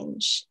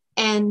change.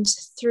 And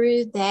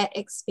through that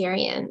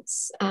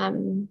experience,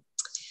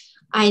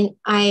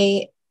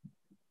 I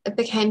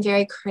became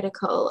very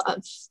critical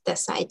of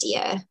this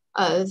idea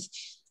of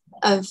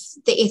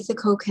the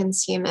ethical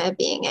consumer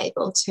being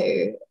able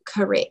to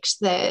correct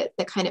the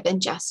kind of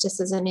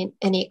injustices and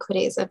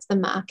inequities of the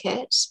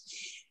market.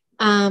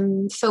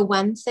 For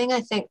one thing,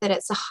 I think that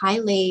it's a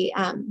highly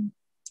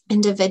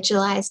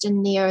individualized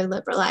and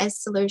neoliberalized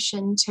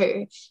solution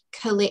to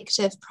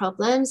collective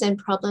problems and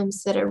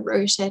problems that are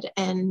rooted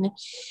in,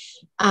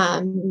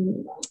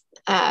 in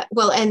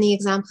the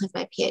example of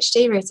my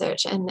PhD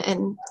research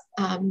and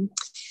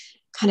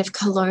kind of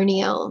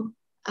colonial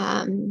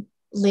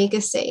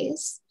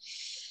legacies.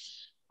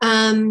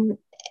 And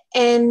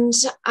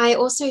I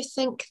also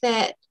think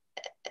that,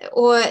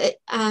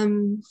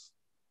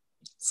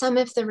 some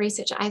of the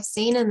research I've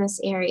seen in this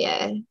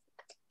area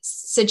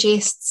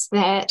suggests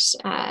that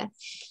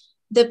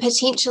the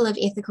potential of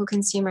ethical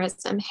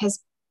consumerism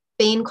has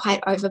been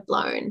quite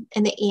overblown.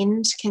 In the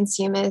end,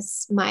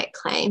 consumers might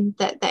claim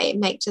that they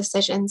make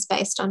decisions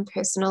based on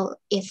personal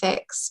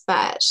ethics,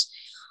 but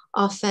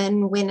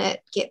often when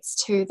it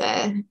gets to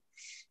the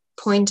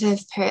point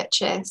of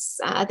purchase,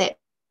 that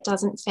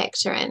doesn't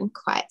factor in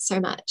quite so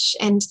much.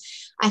 And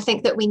I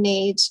think that we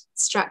need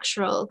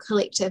structural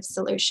collective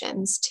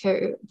solutions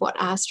to what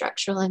are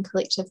structural and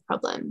collective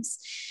problems.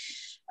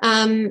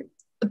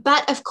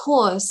 But of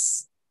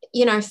course,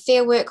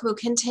 Fair Work will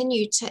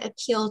continue to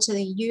appeal to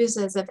the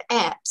users of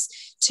apps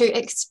to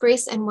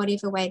express in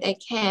whatever way they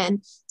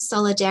can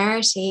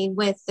solidarity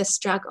with the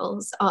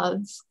struggles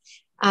of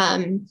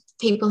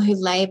people who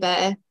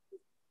labor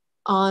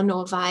on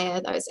or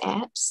via those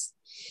apps.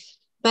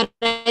 But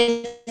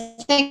I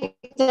think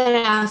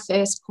that our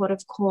first port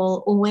of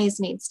call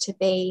always needs to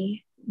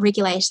be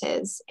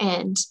regulators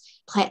and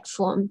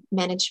platform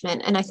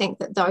management. And I think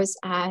that those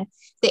are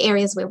the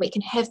areas where we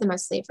can have the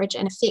most leverage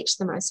and affect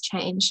the most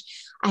change.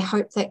 I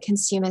hope that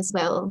consumers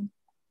will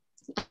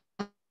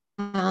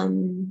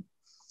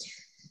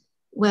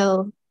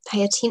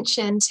pay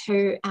attention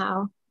to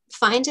our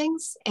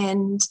findings,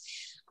 and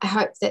I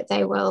hope that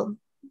they will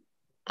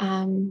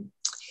kind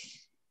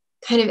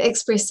of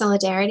express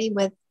solidarity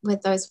with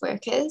those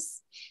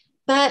workers.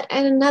 But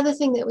another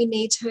thing that we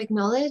need to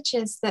acknowledge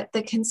is that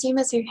the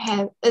consumers who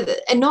have,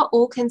 and not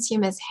all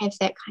consumers have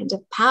that kind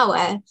of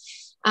power,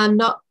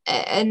 and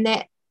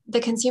that the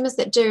consumers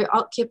that do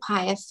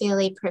occupy a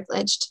fairly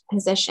privileged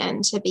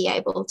position to be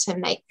able to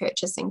make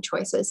purchasing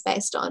choices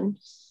based on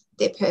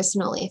their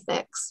personal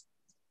ethics.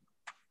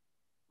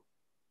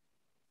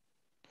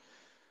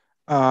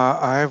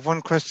 I have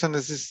one question.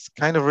 This is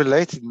kind of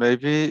related,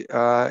 maybe,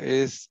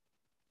 is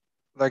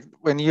like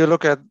when you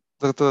look at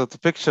the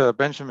picture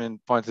Benjamin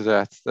pointed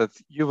at, that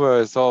Uber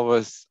is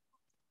always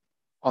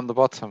on the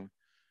bottom.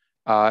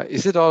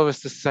 Is it always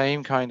the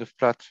same kind of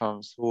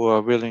platforms who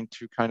are willing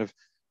to kind of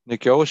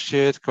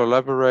negotiate,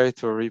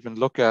 collaborate, or even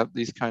look at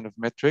these kind of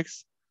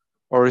metrics?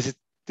 Or is it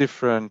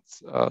different?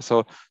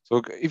 So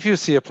if you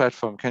see a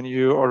platform, can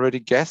you already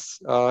guess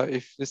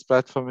if this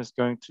platform is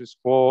going to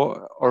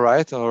score all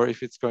right, or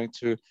if it's going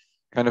to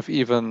kind of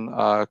even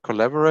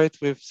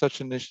collaborate with such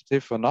an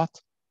initiative or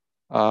not?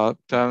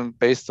 Then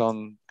based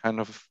on kind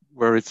of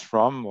where it's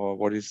from or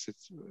what is it,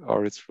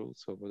 or its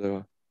rules or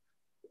whatever.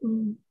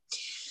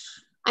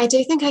 I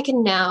do think I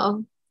can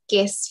now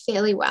guess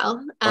fairly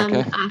well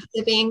Okay.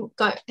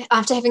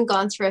 after having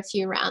gone through a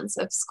few rounds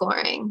of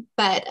scoring.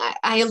 But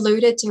I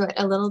alluded to it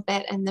a little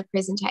bit in the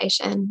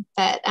presentation,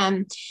 but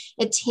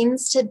it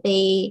tends to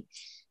be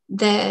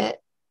the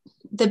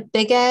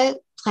bigger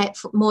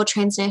platform, more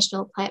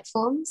transnational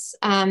platforms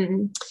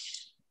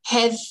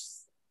have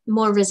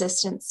more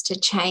resistance to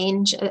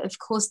change. Of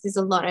course, there's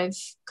a lot of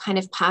kind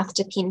of path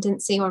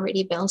dependency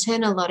already built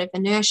in, a lot of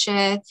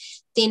inertia.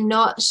 They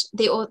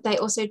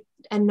also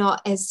are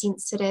not as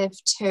sensitive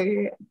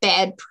to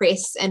bad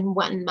press in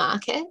one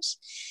market.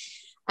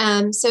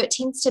 So it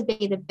tends to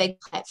be the big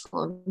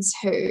platforms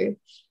who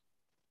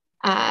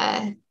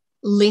are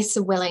less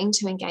willing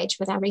to engage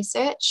with our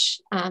research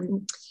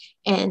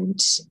and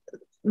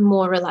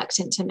more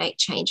reluctant to make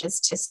changes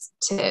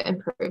to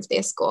improve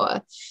their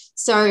score.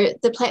 So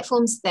the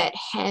platforms that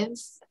have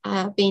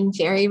been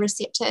very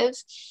receptive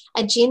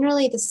are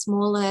generally the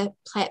smaller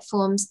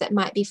platforms that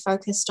might be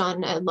focused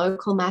on a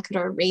local market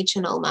or a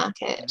regional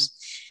market.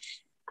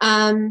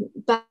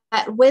 But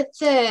with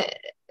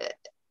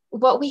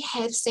what we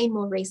have seen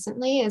more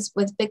recently is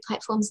with big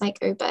platforms like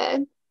Uber,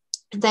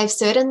 they've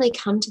certainly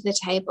come to the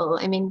table.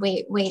 I mean,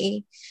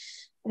 I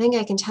think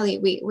I can tell you,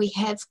 we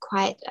have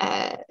quite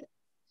a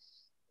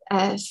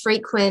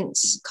frequent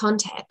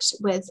contact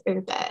with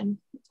Uber.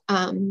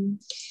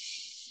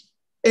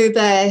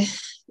 Uber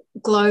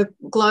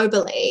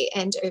globally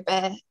and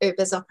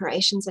Uber's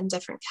operations in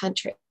different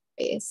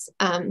countries.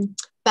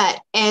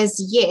 But as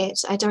yet,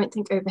 I don't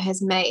think Uber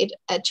has made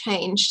a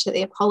change to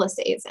their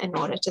policies in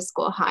order to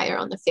score higher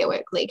on the Fair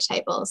Work League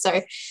table.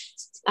 So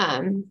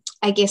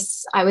I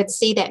guess I would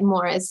see that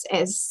more as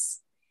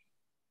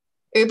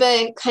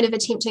Uber kind of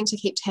attempting to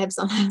keep tabs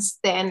on us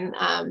than,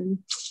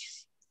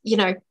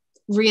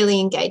 really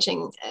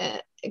engaging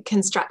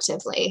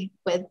constructively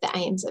with the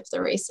aims of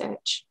the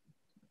research.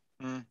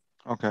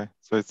 Okay,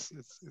 so it's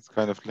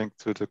kind of linked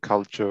to the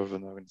culture of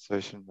an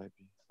organization,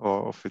 maybe,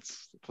 or of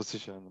its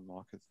position in the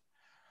market.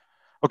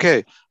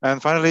 Okay,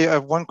 and finally, I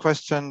have one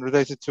question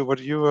related to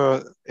what you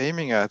were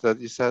aiming at. That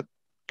you said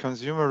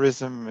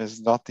consumerism is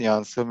not the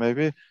answer,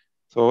 maybe.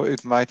 So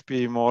it might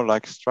be more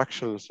like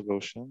structural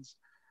solutions.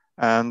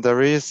 And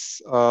there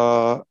is,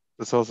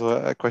 that's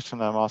also a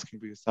question I'm asking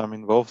because I'm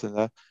involved in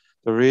that.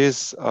 There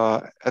is,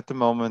 at the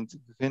moment,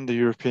 within the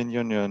European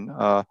Union,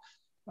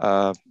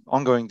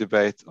 ongoing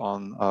debate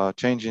on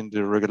changing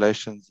the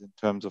regulations in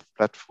terms of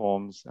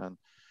platforms and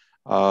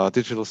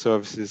digital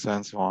services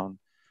and so on.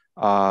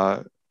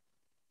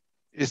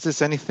 Is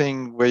this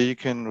anything where you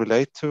can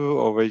relate to,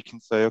 or where you can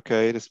say,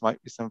 okay, this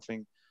might be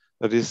something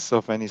that is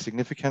of any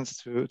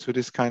significance to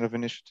this kind of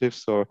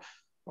initiatives, or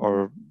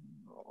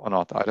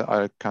not?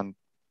 I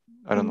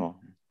don't know.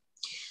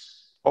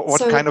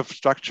 What kind of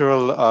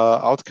structural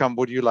outcome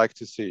would you like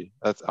to see?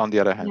 That's on the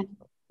other hand.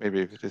 Yeah.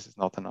 Maybe this is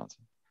not an answer.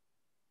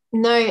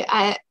 No,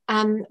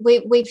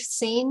 we've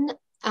seen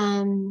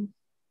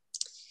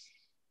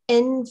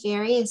in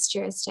various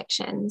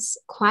jurisdictions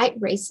quite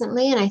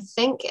recently, and I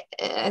think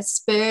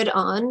spurred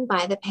on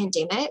by the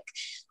pandemic,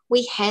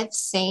 we have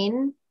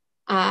seen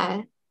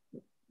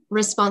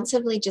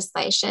responsive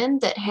legislation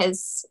that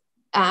has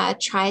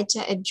tried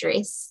to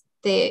address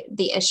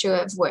the issue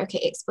of worker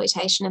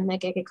exploitation in the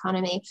gig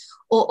economy,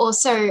 or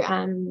also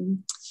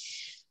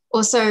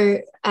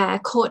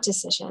court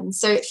decisions.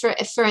 So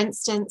for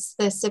instance,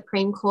 the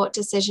Supreme Court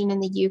decision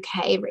in the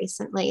UK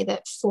recently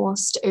that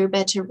forced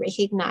Uber to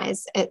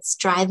recognise its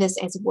drivers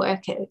as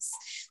workers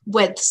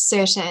with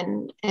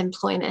certain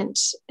employment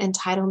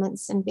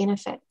entitlements and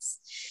benefits.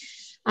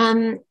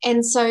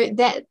 And so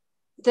that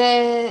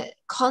the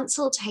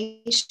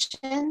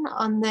consultation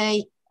on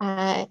the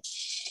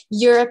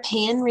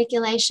European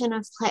regulation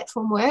of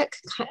platform work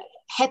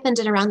happened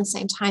at around the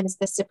same time as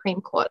the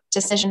Supreme Court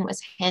decision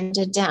was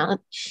handed down.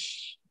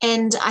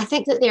 And I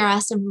think that there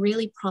are some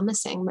really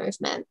promising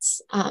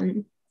movements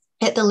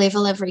at the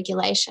level of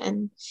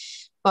regulation,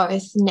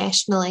 both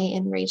nationally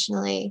and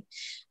regionally,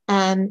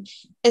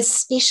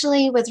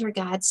 especially with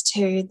regards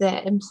to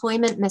the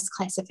employment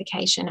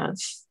misclassification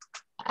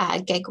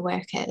of gig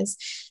workers.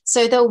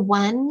 So the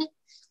one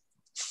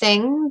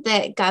thing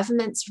that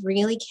governments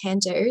really can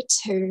do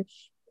to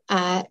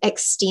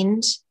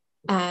extend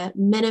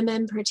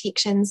minimum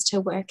protections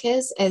to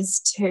workers is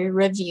to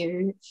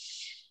review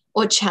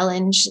or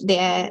challenge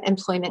their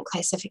employment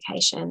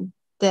classification.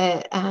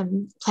 The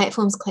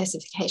platform's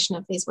classification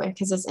of these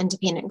workers as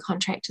independent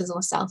contractors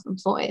or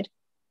self-employed.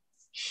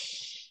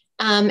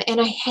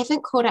 And I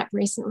haven't caught up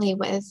recently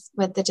with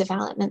the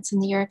developments in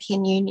the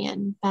European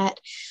Union, but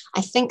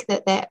I think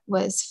that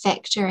was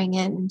factoring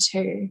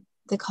into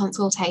the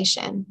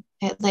consultation,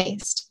 at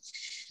least.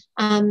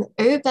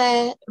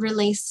 Uber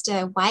released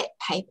a white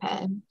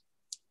paper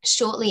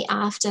shortly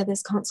after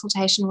this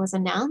consultation was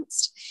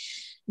announced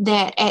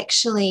that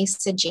actually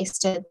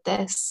suggested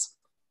this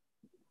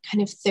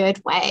kind of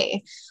third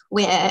way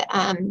where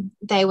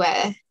they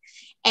were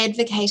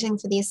advocating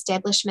for the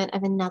establishment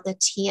of another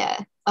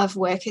tier of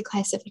worker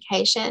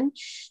classification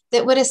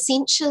that would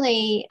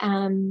essentially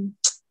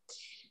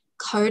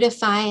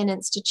codify and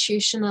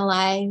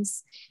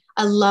institutionalize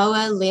a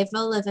lower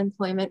level of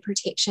employment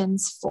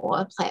protections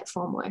for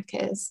platform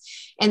workers.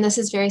 And this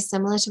is very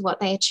similar to what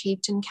they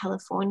achieved in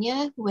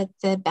California with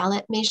the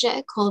ballot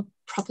measure called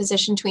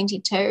Proposition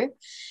 22,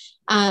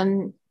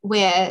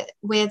 where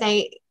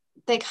they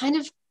kind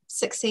of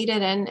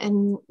succeeded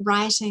in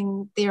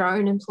writing their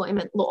own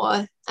employment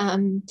law,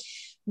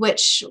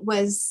 which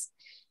was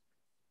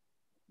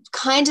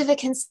kind of a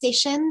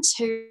concession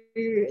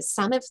to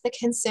some of the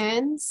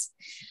concerns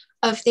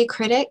of their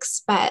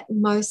critics, but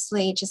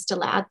mostly just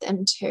allowed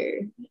them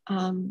to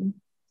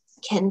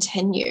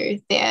continue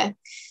their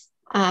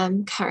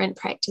current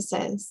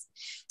practices.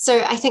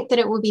 So I think that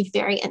it will be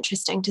very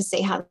interesting to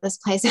see how this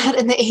plays out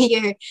in the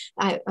EU.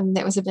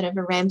 That was a bit of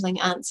a rambling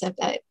answer,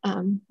 but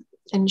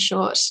in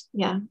short,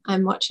 yeah,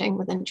 I'm watching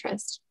with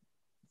interest.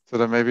 So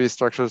there may be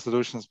structural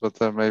solutions, but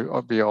there may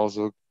be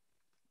also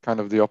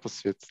kind of the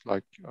opposite,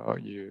 like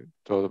you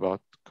told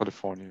about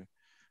California,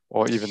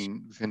 or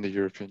even within the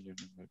European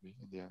Union, maybe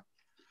in the end.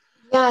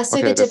 Yeah, so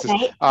okay, the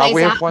debate plays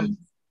we have out. one.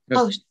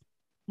 Oh,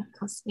 of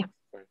course, yeah.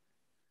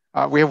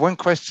 We have one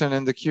question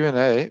in the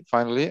Q&A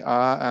finally,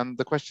 and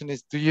the question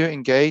is: do you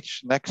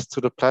engage next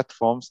to the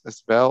platforms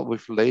as well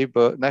with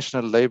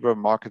national labor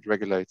market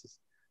regulators?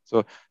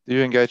 So, do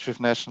you engage with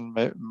national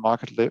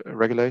market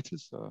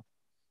regulators? Or?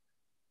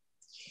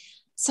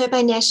 So,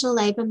 by national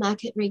labor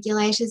market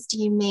regulators, do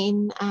you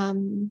mean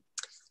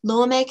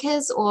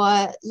lawmakers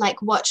or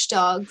like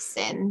watchdogs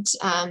and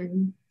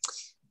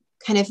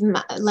kind of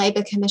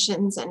labor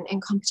commissions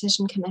and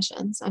competition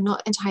commissions? I'm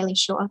not entirely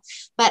sure,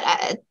 but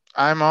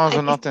I'm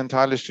also not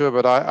entirely sure,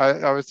 but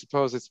I would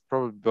suppose it's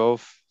probably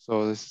both.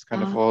 So this is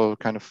kind of all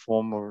kind of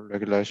formal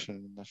regulation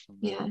in national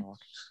labor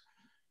market.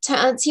 To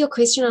answer your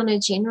question on a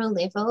general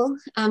level,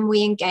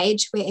 we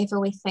engage wherever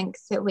we think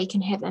that we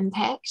can have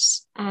impact.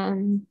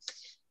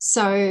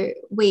 So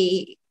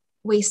we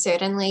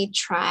certainly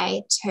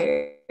try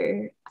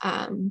to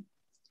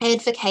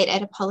advocate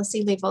at a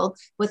policy level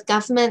with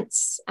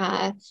governments,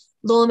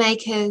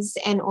 lawmakers,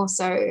 and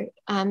also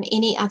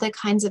any other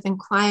kinds of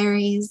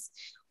inquiries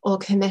or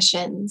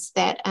commissions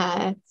that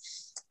are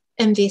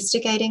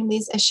investigating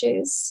these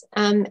issues.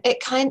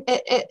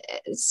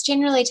 It's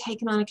generally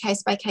taken on a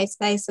case-by-case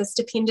basis,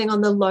 depending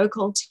on the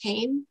local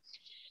team.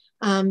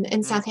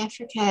 In South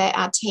Africa,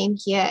 our team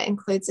here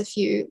includes a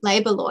few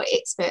labour law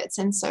experts,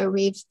 and so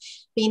we've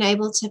been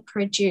able to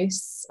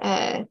produce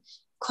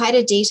quite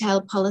a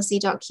detailed policy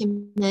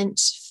document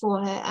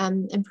for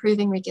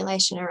improving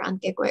regulation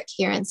around gig work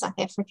here in South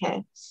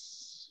Africa.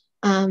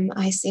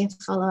 I see a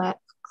follow-up,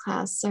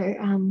 Klaus. So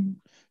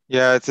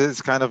yeah,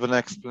 it's kind of an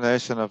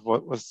explanation of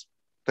what was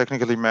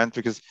technically meant,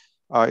 because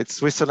it's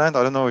Switzerland.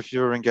 I don't know if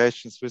you're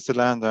engaged in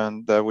Switzerland,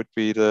 and there would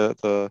be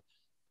the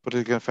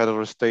political and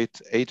federal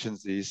state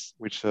agencies,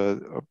 which are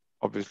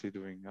obviously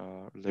doing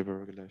labor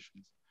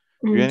regulations.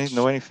 Do you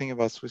know anything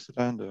about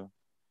Switzerland? Or?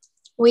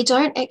 We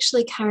don't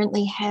actually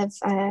currently have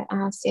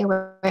a Fair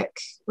Work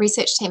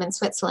research team in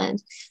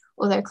Switzerland,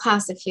 although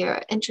Klaus, if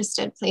you're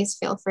interested, please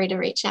feel free to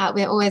reach out.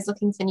 We're always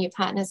looking for new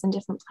partners in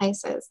different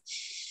places.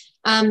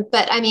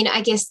 But I mean,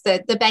 I guess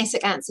the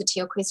basic answer to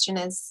your question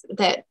is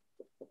that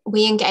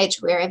we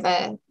engage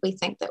wherever we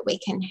think that we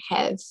can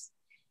have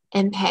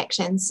impact.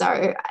 And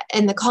so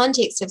in the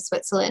context of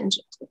Switzerland,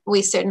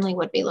 we certainly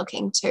would be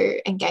looking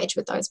to engage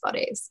with those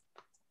bodies.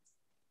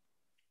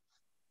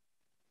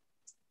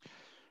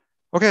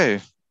 Okay,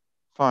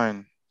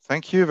 fine.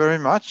 Thank you very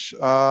much.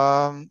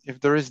 If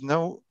there is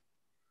no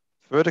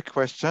further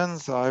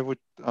questions, I would,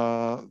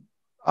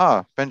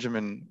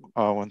 Benjamin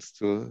wants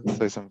to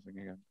say something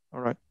again.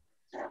 All right.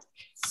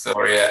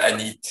 Sorry, I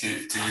need to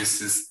use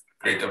this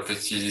great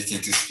opportunity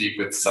to speak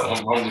with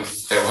someone from the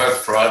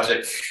Fairwork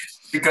project,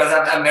 because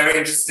I'm very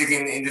interested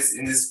in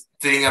this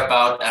thing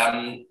about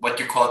what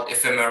you call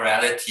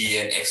ephemerality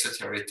and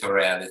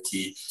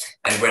extraterritoriality.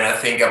 And when I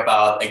think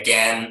about,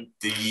 again,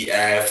 the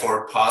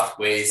 4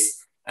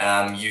 pathways,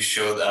 you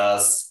showed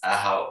us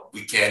how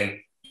we can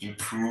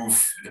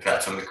improve the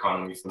platform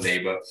economy for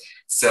labor.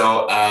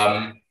 So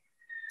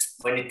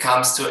when it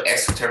comes to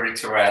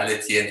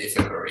extraterritoriality and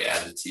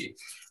ephemerality,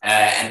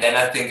 and then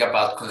I think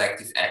about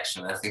collective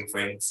action. I think,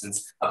 for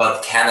instance,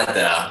 about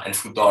Canada and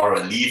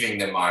Foodora leaving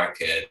the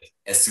market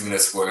as soon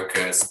as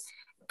workers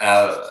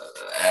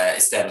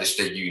established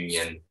a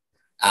union.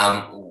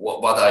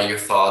 What are your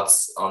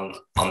thoughts on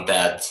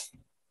that?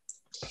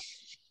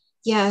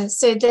 Yeah,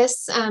 so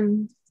this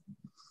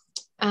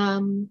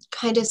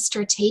kind of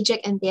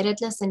strategic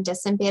embeddedness and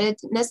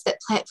disembeddedness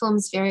that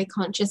platforms very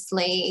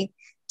consciously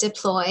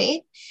deploy,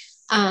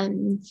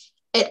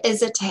 it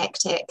is a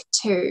tactic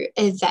to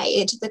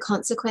evade the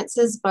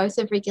consequences both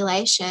of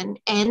regulation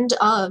and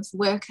of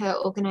worker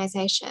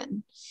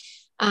organization.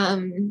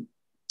 And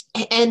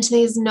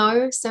there's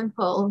no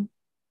simple,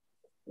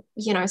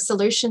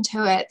 solution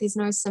to it. There's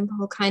no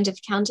simple kind of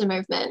counter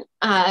movement.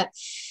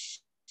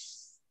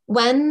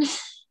 One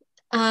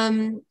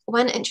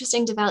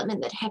interesting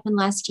development that happened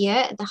last year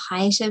at the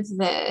height of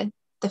the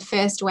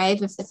first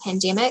wave of the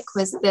pandemic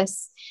was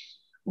this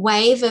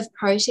wave of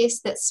protests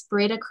that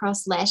spread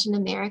across Latin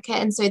America.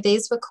 And so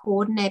these were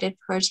coordinated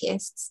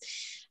protests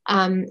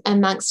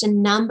amongst a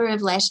number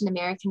of Latin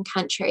American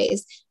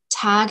countries,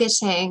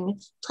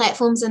 targeting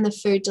platforms in the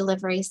food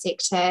delivery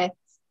sector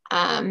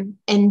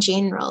in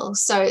general.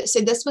 So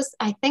this was,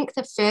 I think,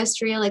 the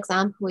first real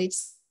example we've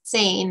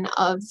seen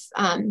of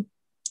kind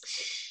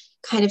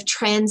of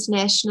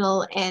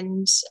transnational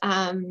and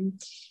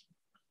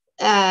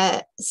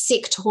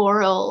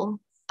sectoral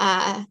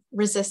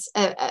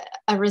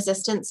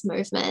resistance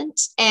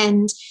movement.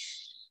 And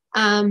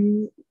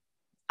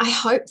I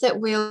hope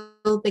that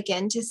we'll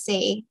begin to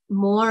see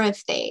more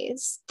of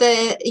these.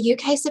 The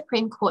UK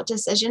Supreme Court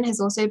decision has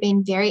also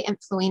been very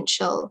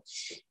influential,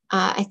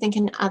 I think,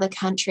 in other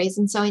countries.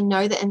 And so I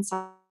know that in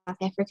South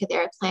Africa,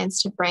 there are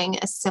plans to bring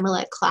a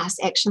similar class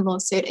action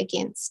lawsuit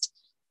against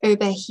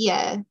Uber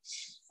here.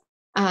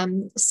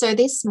 So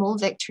these small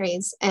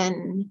victories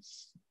in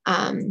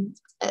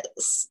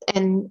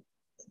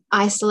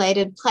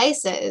isolated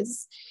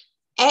places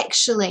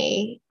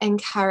actually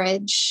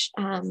encourage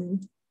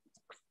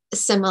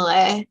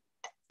similar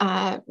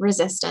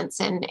resistance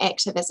and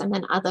activism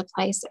in other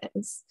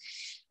places.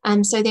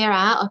 So there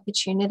are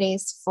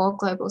opportunities for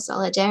global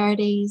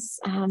solidarities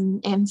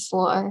and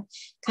for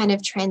kind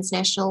of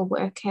transnational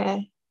worker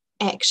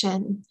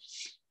action.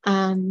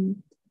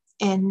 And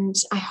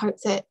I hope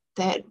that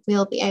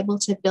we'll be able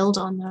to build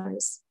on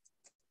those.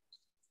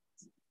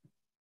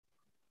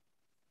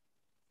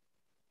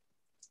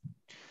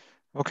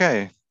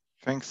 Okay,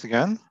 thanks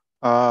again.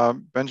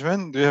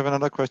 Benjamin, do you have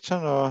another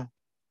question? Or?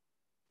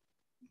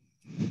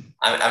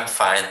 I'm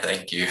fine,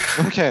 thank you.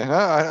 Okay, no,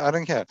 I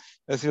don't care,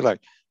 as you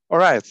like. All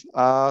right,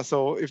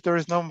 so if there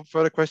is no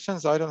further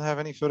questions, I don't have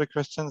any further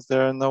questions.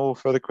 There are no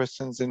further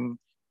questions in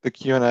the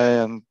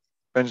Q&A, and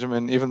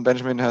even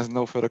Benjamin has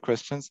no further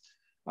questions.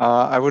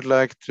 I would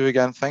like to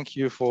again thank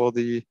you for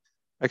the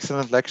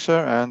excellent lecture,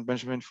 and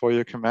Benjamin for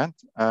your comment.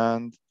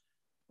 And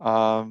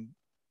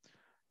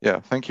yeah,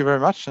 thank you very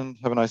much and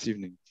have a nice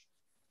evening.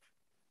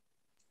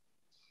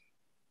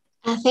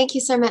 Thank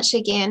you so much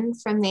again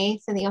from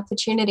me for the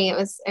opportunity. It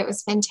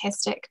was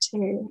fantastic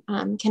to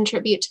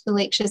contribute to the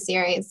lecture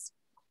series.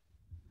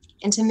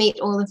 to meet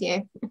all of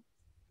you.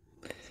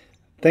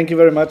 Thank you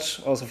very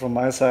much also from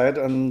my side,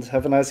 and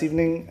have a nice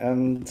evening,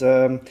 and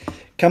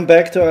come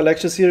back to our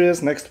lecture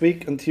series next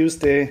week on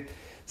Tuesday,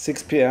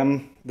 6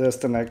 p.m. There's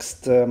the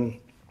next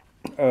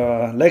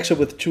lecture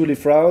with Julie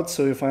Fraud,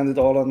 so you find it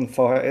all on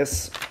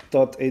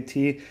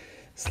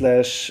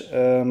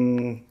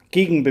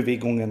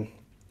vhs.at/Gegenbewegungen.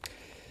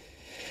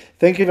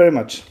 Thank you very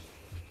much.